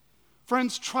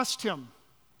 Friends, trust him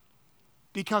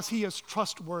because he is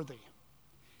trustworthy.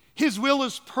 His will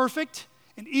is perfect,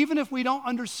 and even if we don't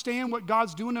understand what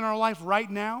God's doing in our life right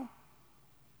now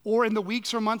or in the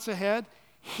weeks or months ahead,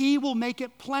 he will make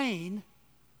it plain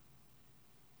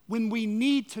when we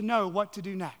need to know what to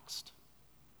do next.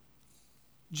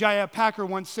 J.I. Packer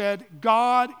once said,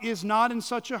 God is not in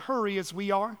such a hurry as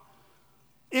we are,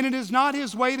 and it is not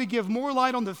his way to give more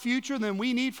light on the future than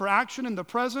we need for action in the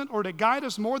present or to guide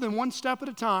us more than one step at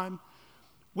a time.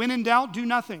 When in doubt, do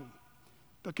nothing,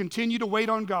 but continue to wait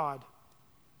on God.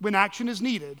 When action is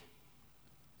needed,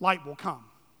 light will come.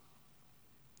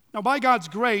 Now, by God's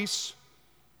grace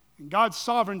and God's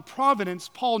sovereign providence,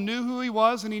 Paul knew who he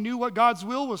was and he knew what God's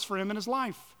will was for him in his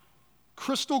life.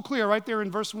 Crystal clear right there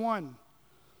in verse 1.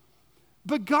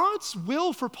 But God's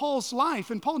will for Paul's life,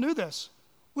 and Paul knew this,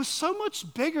 was so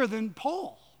much bigger than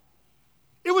Paul.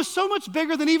 It was so much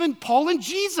bigger than even Paul and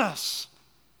Jesus.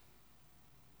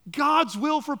 God's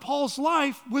will for Paul's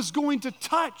life was going to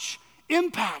touch,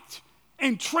 impact,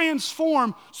 and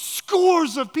transform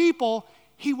scores of people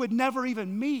he would never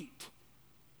even meet,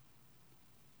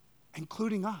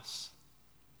 including us.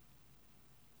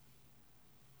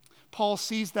 Paul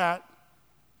sees that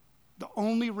the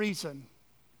only reason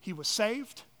he was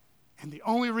saved, and the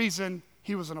only reason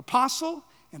he was an apostle,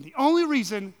 and the only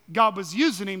reason God was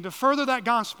using him to further that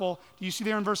gospel, do you see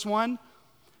there in verse 1?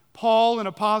 Paul, an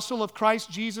apostle of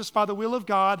Christ Jesus by the will of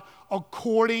God,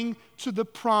 according to the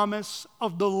promise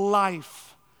of the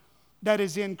life that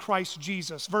is in Christ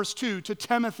Jesus. Verse 2, to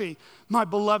Timothy, my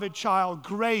beloved child,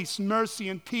 grace, mercy,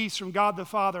 and peace from God the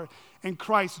Father and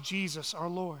Christ Jesus our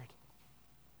Lord.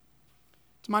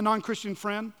 To my non-Christian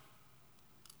friend,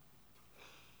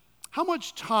 how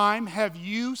much time have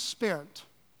you spent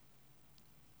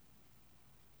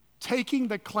taking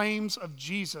the claims of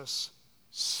Jesus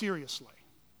seriously?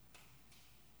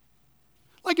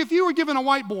 Like if you were given a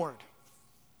whiteboard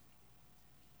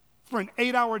for an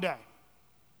 8-hour day,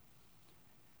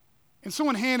 and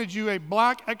someone handed you a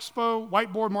black Expo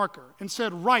whiteboard marker and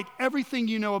said, write everything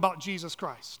you know about Jesus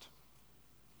Christ,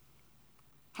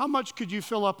 how much could you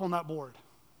fill up on that board?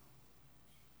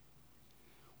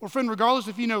 Well, friend, regardless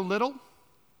if you know little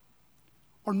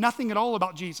or nothing at all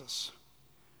about Jesus,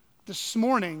 this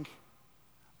morning,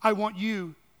 I want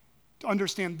you to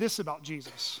understand this about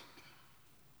Jesus.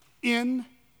 In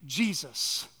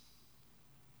Jesus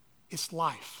is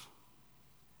life.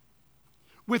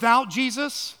 Without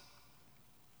Jesus,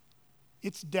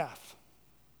 it's death.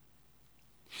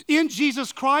 In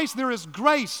Jesus Christ, there is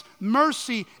grace,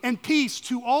 mercy, and peace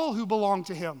to all who belong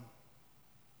to him.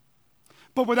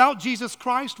 But without Jesus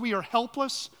Christ, we are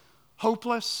helpless,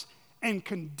 hopeless, and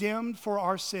condemned for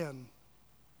our sin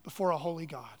before a holy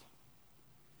God.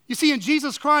 You see, in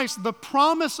Jesus Christ, the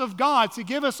promise of God to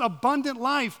give us abundant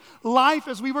life, life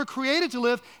as we were created to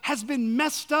live, has been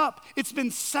messed up. It's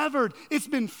been severed. It's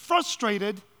been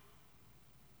frustrated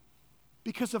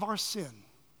because of our sin.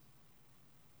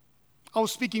 I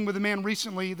was speaking with a man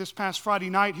recently this past Friday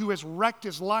night who has wrecked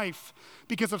his life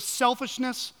because of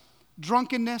selfishness,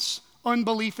 drunkenness,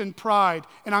 unbelief and pride.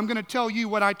 And I'm going to tell you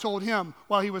what I told him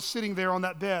while he was sitting there on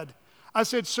that bed. I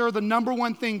said, sir, the number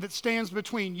one thing that stands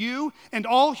between you and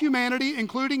all humanity,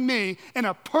 including me, and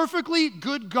a perfectly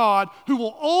good God who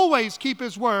will always keep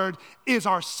his word is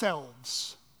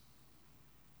ourselves.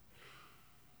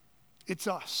 It's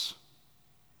us.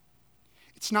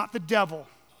 It's not the devil.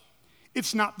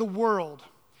 It's not the world.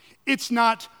 It's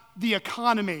not the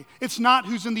economy. It's not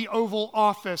who's in the Oval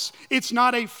Office. It's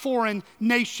not a foreign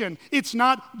nation. It's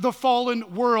not the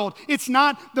fallen world. It's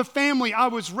not the family I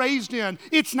was raised in.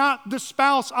 It's not the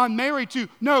spouse I'm married to.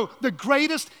 No, the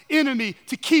greatest enemy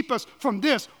to keep us from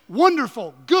this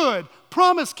wonderful, good,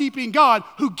 promise-keeping God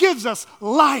who gives us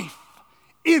life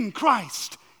in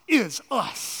Christ is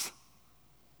us.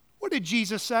 What did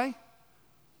Jesus say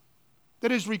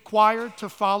that is required to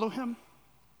follow him?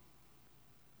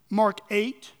 Mark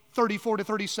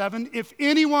 8:34-37, if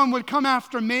anyone would come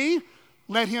after me,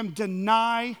 let him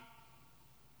deny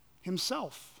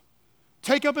himself.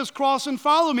 Take up his cross and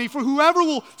follow me, for whoever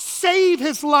will save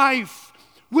his life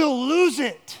will lose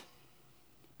it.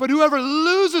 But whoever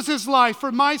loses his life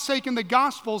for my sake and the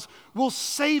gospel's will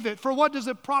save it. For what does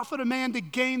it profit a man to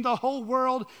gain the whole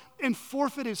world and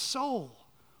forfeit his soul?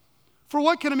 For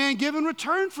what can a man give in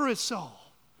return for his soul?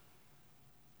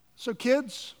 So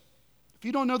kids, if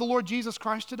you don't know the Lord Jesus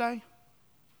Christ today,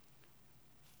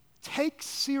 take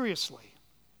seriously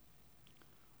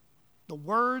the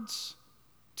words,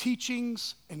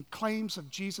 teachings, and claims of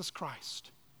Jesus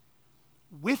Christ.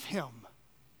 With him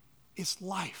is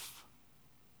life.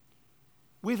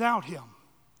 Without him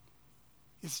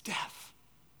is death.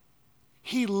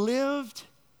 He lived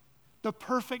the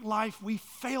perfect life we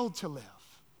failed to live,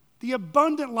 the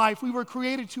abundant life we were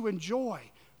created to enjoy,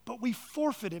 but we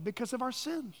forfeited because of our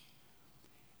sin.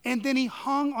 And then he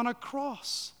hung on a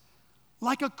cross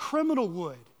like a criminal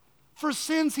would for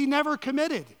sins he never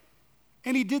committed.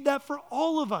 And he did that for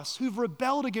all of us who've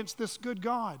rebelled against this good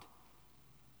God,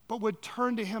 but would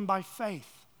turn to him by faith.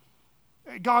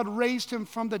 God raised him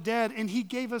from the dead, and he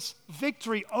gave us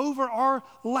victory over our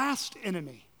last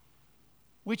enemy,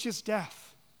 which is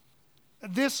death.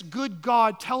 This good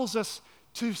God tells us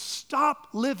to stop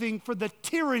living for the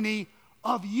tyranny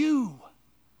of you.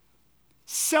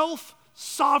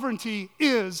 Self-sovereignty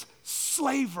is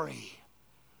slavery.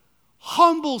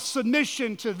 Humble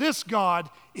submission to this God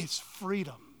is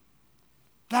freedom.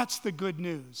 That's the good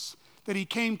news, that he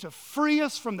came to free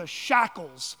us from the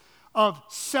shackles of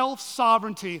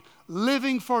self-sovereignty,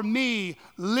 living for me,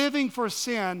 living for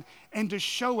sin, and to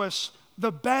show us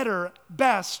the better,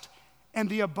 best, and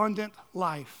the abundant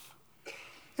life.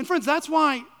 And friends, that's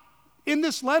why in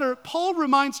this letter, Paul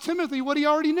reminds Timothy what he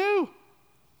already knew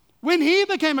when he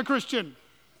became a Christian.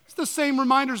 It's the same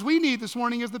reminders we need this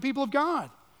morning as the people of God.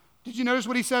 Did you notice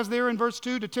what he says there in verse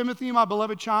 2? To Timothy, my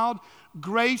beloved child,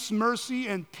 grace, mercy,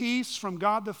 and peace from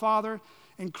God the Father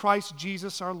and Christ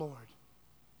Jesus our Lord.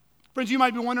 Friends, you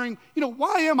might be wondering,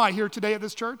 why am I here today at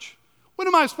this church? What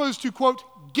am I supposed to, quote,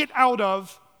 get out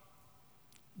of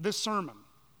this sermon?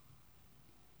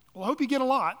 Well, I hope you get a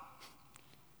lot,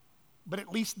 but at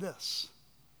least this.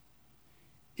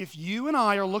 If you and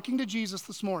I are looking to Jesus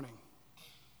this morning,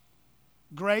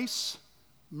 grace,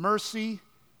 mercy,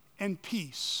 and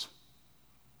peace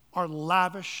are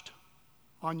lavished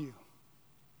on you.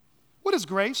 What is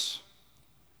grace?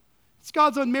 It's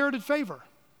God's unmerited favor.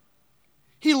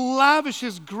 He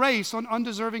lavishes grace on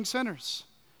undeserving sinners.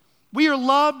 We are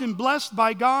loved and blessed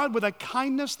by God with a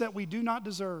kindness that we do not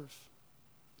deserve.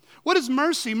 What is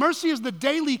mercy? Mercy is the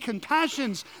daily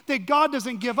compassions that God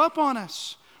doesn't give up on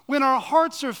us. When our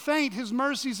hearts are faint, his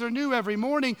mercies are new every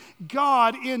morning.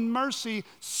 God, in mercy,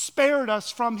 spared us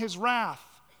from his wrath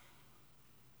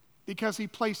because he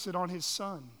placed it on his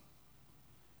Son.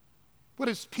 What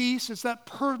is peace? It's that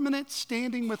permanent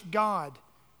standing with God,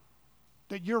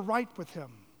 that you're right with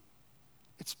him.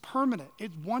 It's permanent.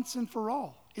 It's once and for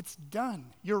all. It's done.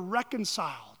 You're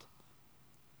reconciled.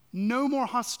 No more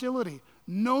hostility.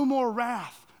 No more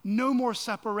wrath. No more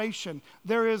separation.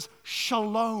 There is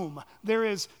shalom. There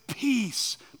is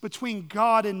peace between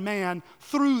God and man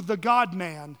through the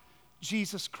God-man,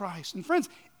 Jesus Christ. And friends,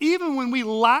 even when we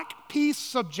lack peace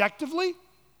subjectively,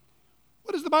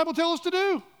 what does the Bible tell us to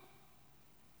do?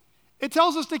 It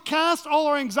tells us to cast all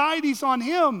our anxieties on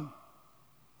him.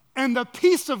 And the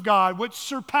peace of God, which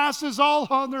surpasses all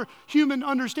other human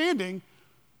understanding,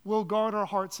 will guard our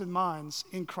hearts and minds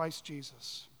in Christ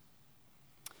Jesus.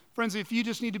 Friends, if you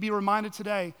just need to be reminded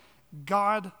today,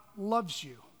 God loves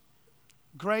you.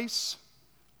 Grace,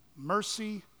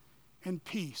 mercy, and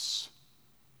peace.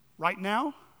 Right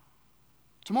now,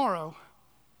 tomorrow,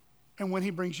 and when he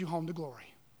brings you home to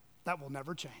glory. That will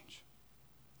never change.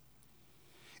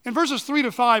 In verses 3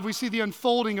 to 5, we see the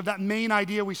unfolding of that main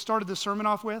idea we started the sermon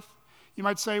off with. You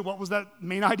might say, what was that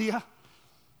main idea?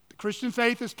 The Christian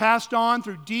faith is passed on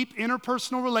through deep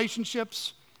interpersonal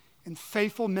relationships and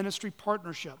faithful ministry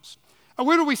partnerships. And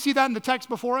where do we see that in the text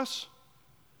before us?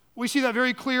 We see that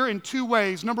very clear in two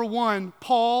ways. Number one,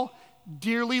 Paul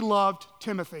dearly loved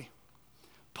Timothy.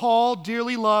 Paul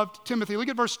dearly loved Timothy. Look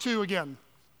at verse 2 again.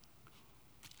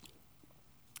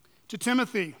 To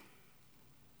Timothy,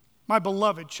 my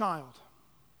beloved child.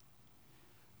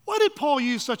 Why did Paul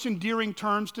use such endearing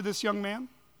terms to this young man?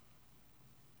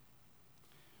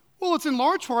 Well, it's in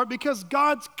large part because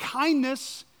God's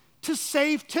kindness to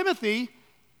save Timothy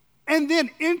and then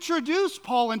introduce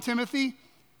Paul and Timothy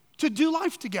to do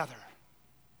life together.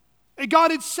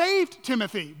 God had saved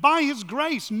Timothy by his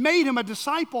grace, made him a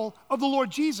disciple of the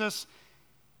Lord Jesus,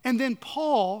 and then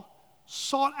Paul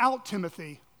sought out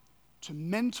Timothy to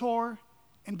mentor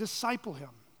and disciple him.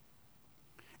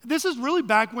 This is really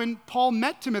back when Paul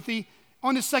met Timothy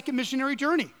on his second missionary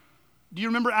journey. Do you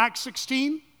remember Acts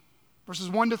 16, verses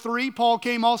 1 to 3? Paul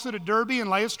came also to Derbe and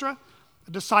Lystra.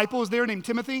 A disciple was there named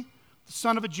Timothy, the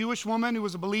son of a Jewish woman who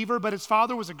was a believer, but his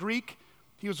father was a Greek.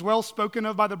 He was well spoken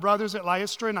of by the brothers at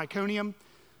Lystra and Iconium.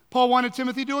 Paul wanted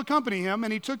Timothy to accompany him,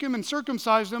 and he took him and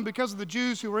circumcised him because of the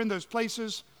Jews who were in those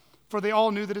places, for they all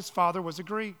knew that his father was a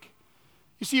Greek.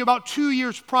 You see, about 2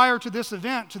 years prior to this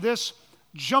event, to this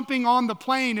jumping on the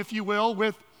plane, if you will,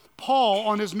 with Paul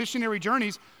on his missionary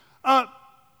journeys,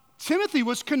 Timothy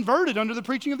was converted under the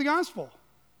preaching of the gospel.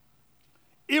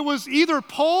 It was either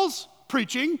Paul's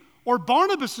preaching or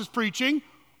Barnabas' preaching,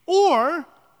 or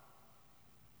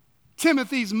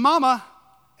Timothy's mama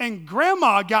and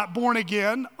grandma got born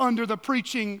again under the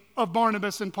preaching of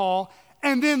Barnabas and Paul,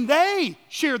 and then they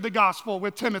shared the gospel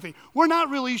with Timothy. We're not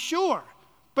really sure,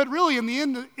 but really in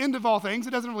the end of all things,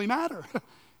 it doesn't really matter.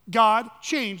 God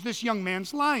changed this young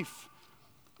man's life.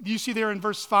 You see there in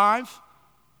verse 5,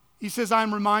 he says, I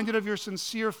am reminded of your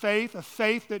sincere faith, a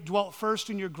faith that dwelt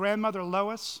first in your grandmother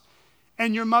Lois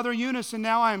and your mother Eunice, and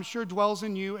now I am sure dwells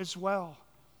in you as well.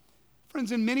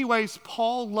 Friends, in many ways,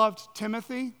 Paul loved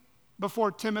Timothy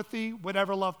before Timothy would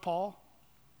ever love Paul.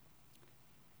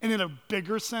 And in a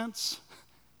bigger sense,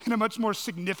 in a much more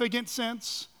significant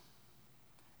sense,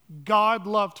 God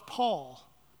loved Paul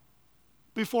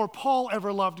before Paul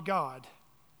ever loved God.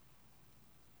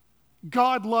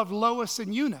 God loved Lois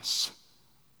and Eunice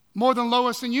more than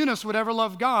Lois and Eunice would ever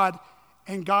love God,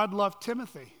 and God loved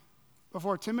Timothy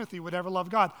before Timothy would ever love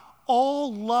God.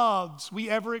 All loves we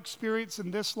ever experience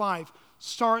in this life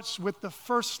starts with the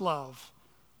first love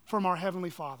from our Heavenly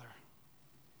Father.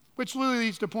 Which really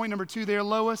leads to point number 2 there.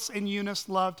 Lois and Eunice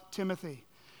loved Timothy.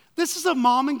 This is a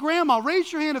mom and grandma.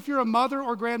 Raise your hand if you're a mother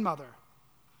or grandmother.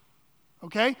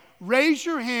 Okay? Raise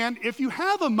your hand if you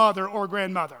have a mother or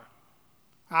grandmother.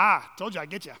 Told you I'd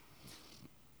get you.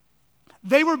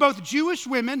 They were both Jewish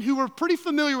women who were pretty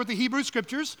familiar with the Hebrew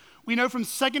Scriptures. We know from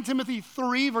 2 Timothy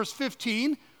 3, verse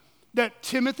 15, that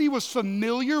Timothy was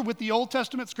familiar with the Old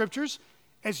Testament Scriptures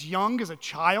as young as a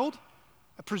child.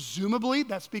 Presumably,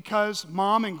 that's because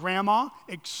mom and grandma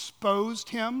exposed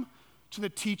him to the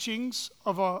teachings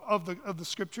of the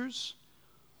Scriptures.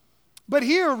 But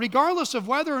here, regardless of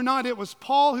whether or not it was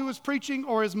Paul who was preaching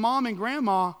or his mom and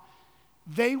grandma,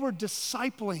 they were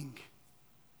discipling.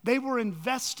 They were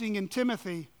investing in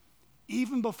Timothy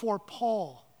even before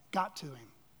Paul got to him.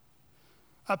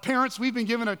 Parents, we've been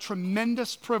given a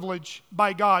tremendous privilege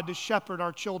by God to shepherd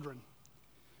our children.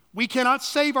 We cannot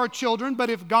save our children, but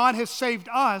if God has saved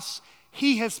us,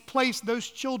 He has placed those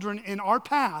children in our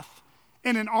path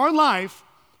and in our life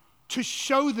to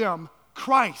show them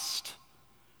Christ.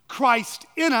 Christ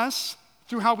in us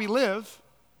through how we live,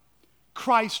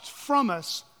 Christ from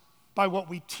us by what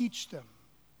we teach them.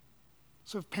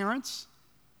 So parents,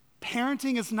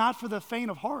 parenting is not for the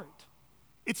faint of heart.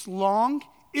 It's long,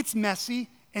 it's messy,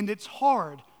 and it's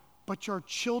hard, but your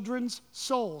children's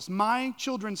souls, my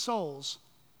children's souls,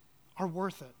 are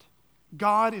worth it.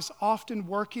 God is often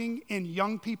working in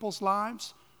young people's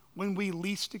lives when we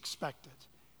least expect it.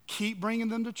 Keep bringing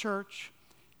them to church.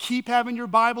 Keep having your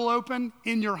Bible open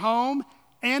in your home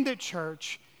and at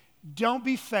church. Don't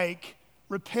be fake.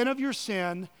 Repent of your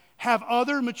sin. Have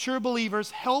other mature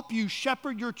believers help you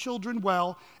shepherd your children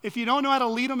well. If you don't know how to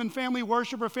lead them in family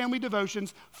worship or family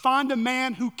devotions, find a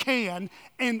man who can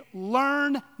and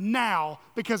learn now,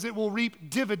 because it will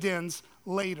reap dividends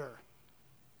later.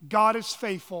 God is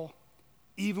faithful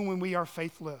even when we are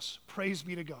faithless. Praise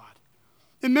be to God.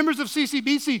 And members of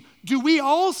CCBC, do we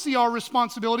all see our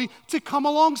responsibility to come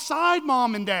alongside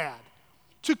mom and dad,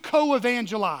 to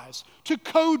co-evangelize, to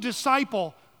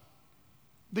co-disciple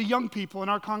the young people in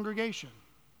our congregation?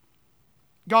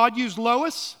 God used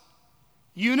Lois,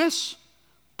 Eunice,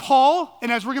 Paul,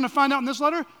 and as we're going to find out in this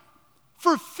letter,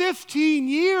 for 15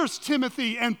 years,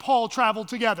 Timothy and Paul traveled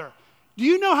together. Do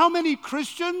you know how many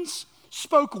Christians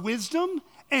spoke wisdom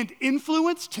and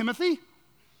influenced Timothy?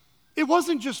 It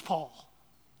wasn't just Paul.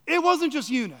 It wasn't just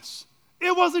Eunice.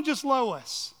 It wasn't just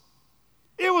Lois.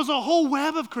 It was a whole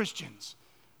web of Christians.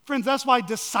 Friends, that's why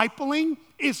discipling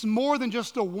is more than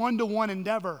just a one-to-one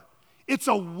endeavor. It's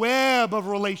a web of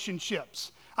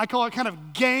relationships. I call it kind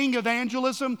of gang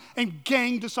evangelism and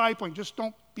gang discipling. Just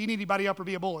don't beat anybody up or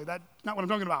be a bully. That's not what I'm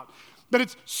talking about. But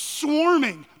it's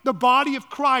swarming the body of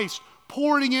Christ,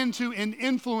 pouring into and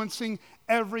influencing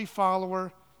every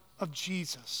follower of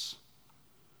Jesus.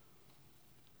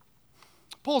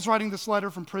 Paul's writing this letter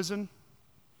from prison.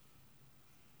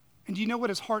 And do you know what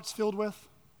his heart's filled with?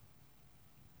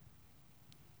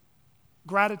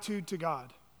 Gratitude to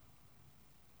God.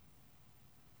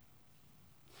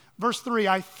 Verse 3,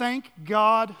 I thank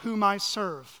God whom I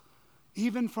serve,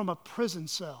 even from a prison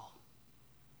cell,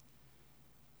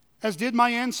 as did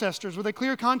my ancestors with a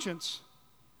clear conscience,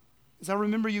 as I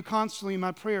remember you constantly in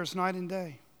my prayers night and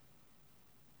day.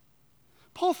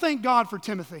 Paul thanked God for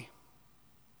Timothy.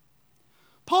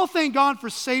 Paul thanked God for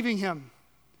saving him.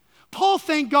 Paul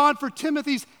thanked God for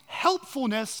Timothy's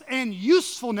helpfulness and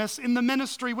usefulness in the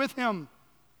ministry with him.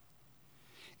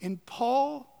 And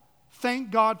Paul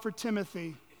thanked God for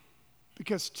Timothy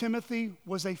because Timothy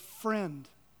was a friend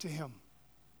to him.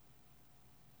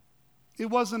 It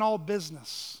wasn't all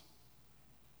business.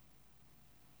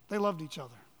 They loved each other.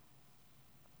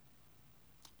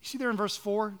 You see there in verse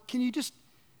 4, can you just,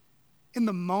 in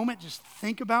the moment, just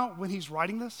think about when he's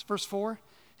writing this? Verse 4,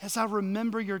 as I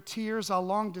remember your tears, I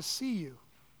long to see you,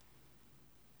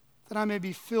 that I may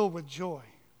be filled with joy.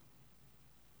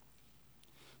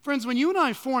 Friends, when you and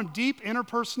I form deep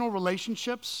interpersonal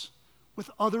relationships with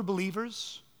other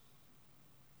believers,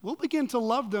 we'll begin to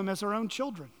love them as our own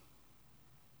children.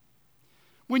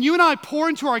 When you and I pour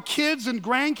into our kids and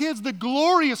grandkids the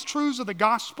glorious truths of the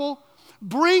gospel,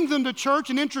 bring them to church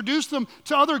and introduce them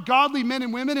to other godly men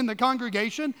and women in the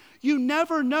congregation, you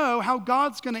never know how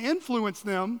God's going to influence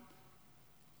them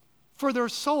for their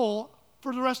soul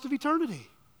for the rest of eternity.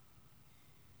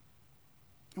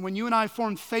 And when you and I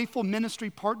form faithful ministry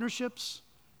partnerships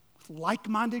with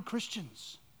like-minded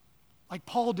Christians, like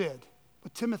Paul did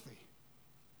with Timothy,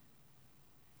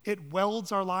 it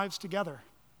welds our lives together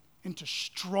into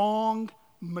strong,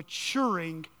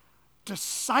 maturing,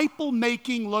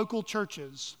 disciple-making local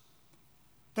churches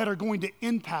that are going to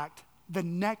impact the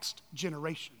next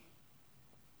generation.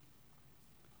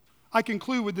 I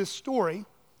conclude with this story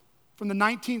from the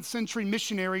 19th century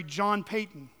missionary John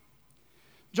Paton.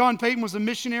 John Paton was a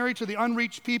missionary to the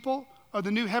unreached people of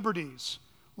the New Hebrides,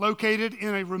 located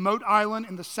in a remote island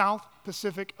in the South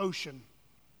Pacific Ocean.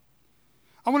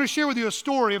 I want to share with you a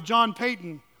story of John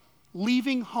Paton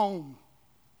leaving home.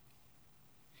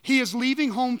 He is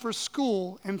leaving home for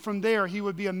school, and from there he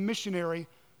would be a missionary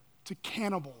to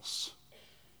cannibals.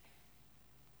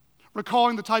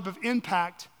 Recalling the type of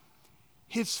impact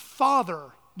his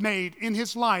father made in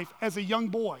his life as a young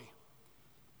boy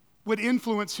would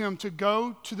influence him to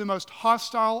go to the most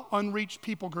hostile, unreached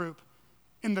people group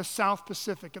in the South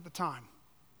Pacific at the time.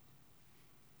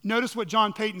 Notice what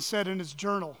John Paton said in his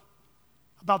journal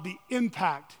about the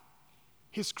impact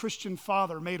his Christian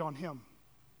father made on him.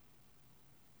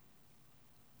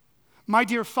 My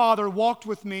dear father walked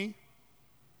with me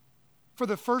for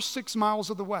the first 6 miles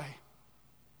of the way.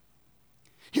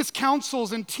 His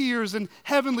counsels and tears and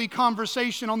heavenly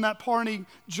conversation on that parting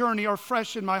journey are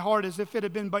fresh in my heart as if it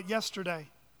had been but yesterday.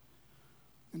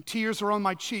 And tears are on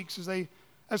my cheeks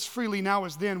as freely now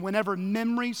as then, whenever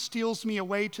memory steals me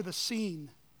away to the scene.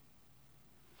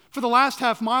 For the last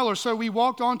half mile or so, we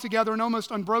walked on together in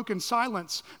almost unbroken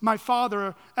silence, my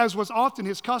father, as was often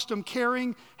his custom,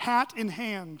 carrying hat in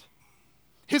hand.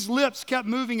 His lips kept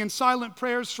moving in silent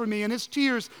prayers for me, and his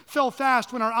tears fell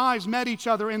fast when our eyes met each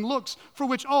other in looks for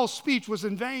which all speech was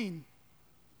in vain.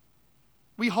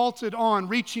 We halted on,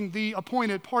 reaching the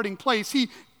appointed parting place. He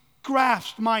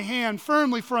grasped my hand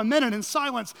firmly for a minute in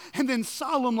silence, and then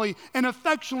solemnly and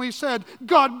affectionately said,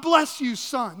 "God bless you,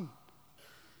 son.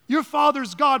 Your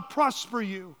father's God prosper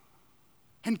you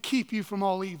and keep you from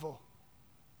all evil."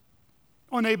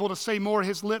 Unable to say more,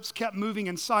 his lips kept moving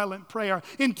in silent prayer.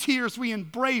 In tears, we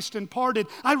embraced and parted.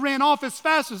 I ran off as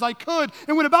fast as I could,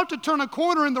 and when about to turn a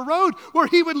corner in the road where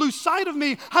he would lose sight of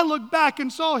me, I looked back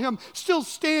and saw him still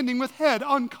standing with head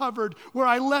uncovered where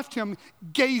I left him,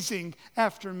 gazing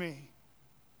after me.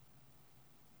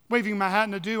 Waving my hat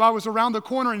in adieu, I was around the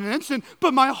corner in an instant,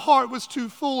 but my heart was too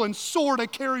full and sore to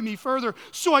carry me further.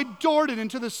 So I darted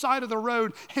into the side of the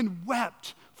road and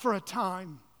wept for a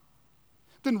time.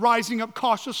 Then rising up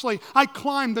cautiously, I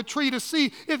climbed the tree to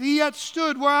see if he had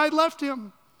stood where I had left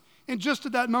him. And just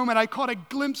at that moment, I caught a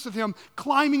glimpse of him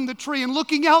climbing the tree and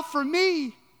looking out for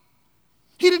me.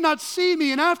 He did not see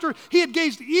me, and after he had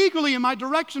gazed eagerly in my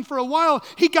direction for a while,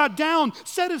 he got down,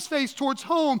 set his face towards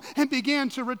home, and began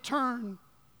to return.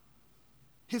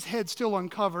 His head still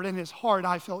uncovered, and his heart,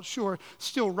 I felt sure,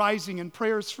 still rising in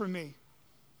prayers for me.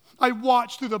 I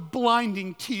watched through the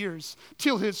blinding tears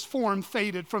till his form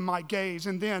faded from my gaze,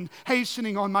 and then,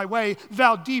 hastening on my way,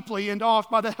 vowed deeply and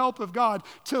oft by the help of God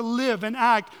to live and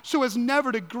act so as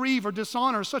never to grieve or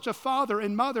dishonor such a father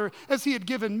and mother as he had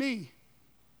given me.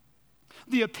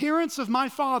 The appearance of my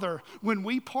father when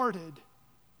we parted,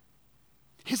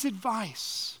 his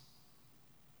advice,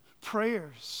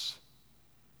 prayers,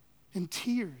 and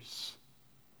tears,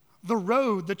 the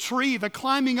road, the tree, the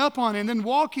climbing up on it, and then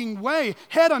walking way,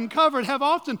 head uncovered, have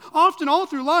often all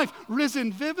through life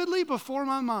risen vividly before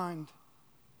my mind.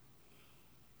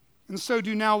 And so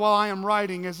do now while I am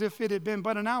writing, as if it had been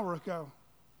but an hour ago.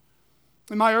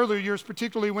 In my earlier years,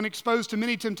 particularly when exposed to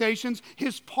many temptations,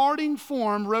 his parting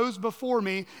form rose before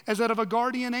me as that of a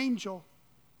guardian angel.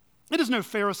 It is no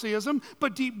Phariseeism,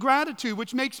 but deep gratitude,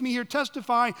 which makes me here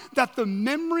testify that the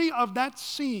memory of that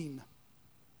scene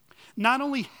not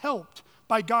only helped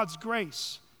by God's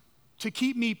grace to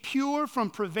keep me pure from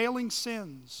prevailing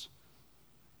sins,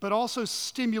 but also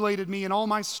stimulated me in all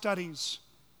my studies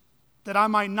that I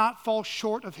might not fall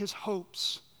short of his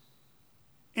hopes,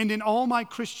 and in all my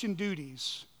Christian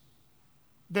duties,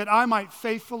 that I might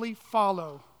faithfully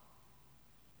follow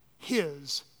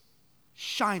his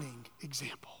shining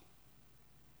example.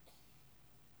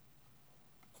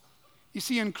 You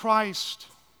see, in Christ,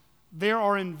 there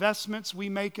are investments we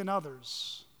make in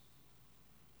others.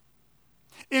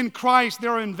 In Christ,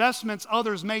 there are investments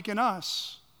others make in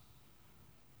us.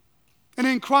 And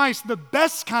in Christ, the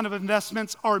best kind of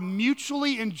investments are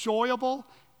mutually enjoyable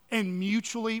and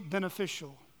mutually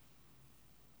beneficial.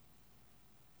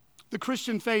 The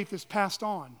Christian faith is passed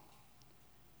on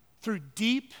through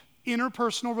deep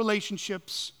interpersonal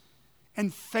relationships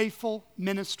and faithful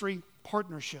ministry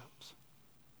partnerships.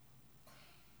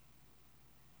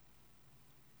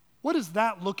 What is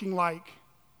that looking like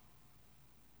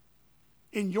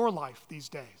in your life these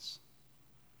days?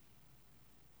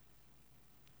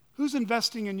 Who's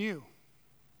investing in you?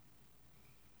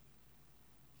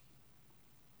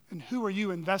 And who are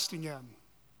you investing in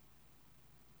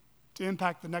to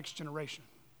impact the next generation?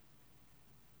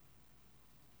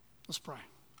 Let's pray.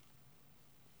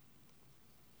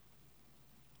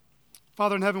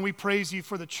 Father in heaven, we praise you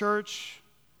for the church.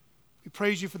 We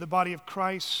praise you for the body of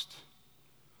Christ.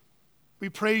 We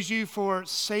praise you for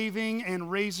saving and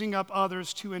raising up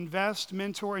others to invest,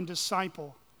 mentor, and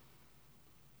disciple.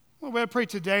 Lord, I pray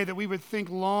today that we would think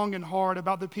long and hard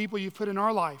about the people you've put in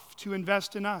our life to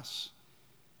invest in us.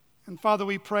 And Father,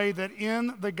 we pray that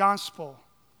in the gospel,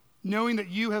 knowing that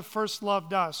you have first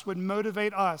loved us, would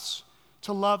motivate us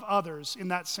to love others in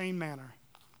that same manner.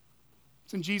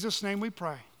 It's in Jesus' name we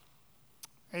pray.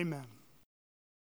 Amen.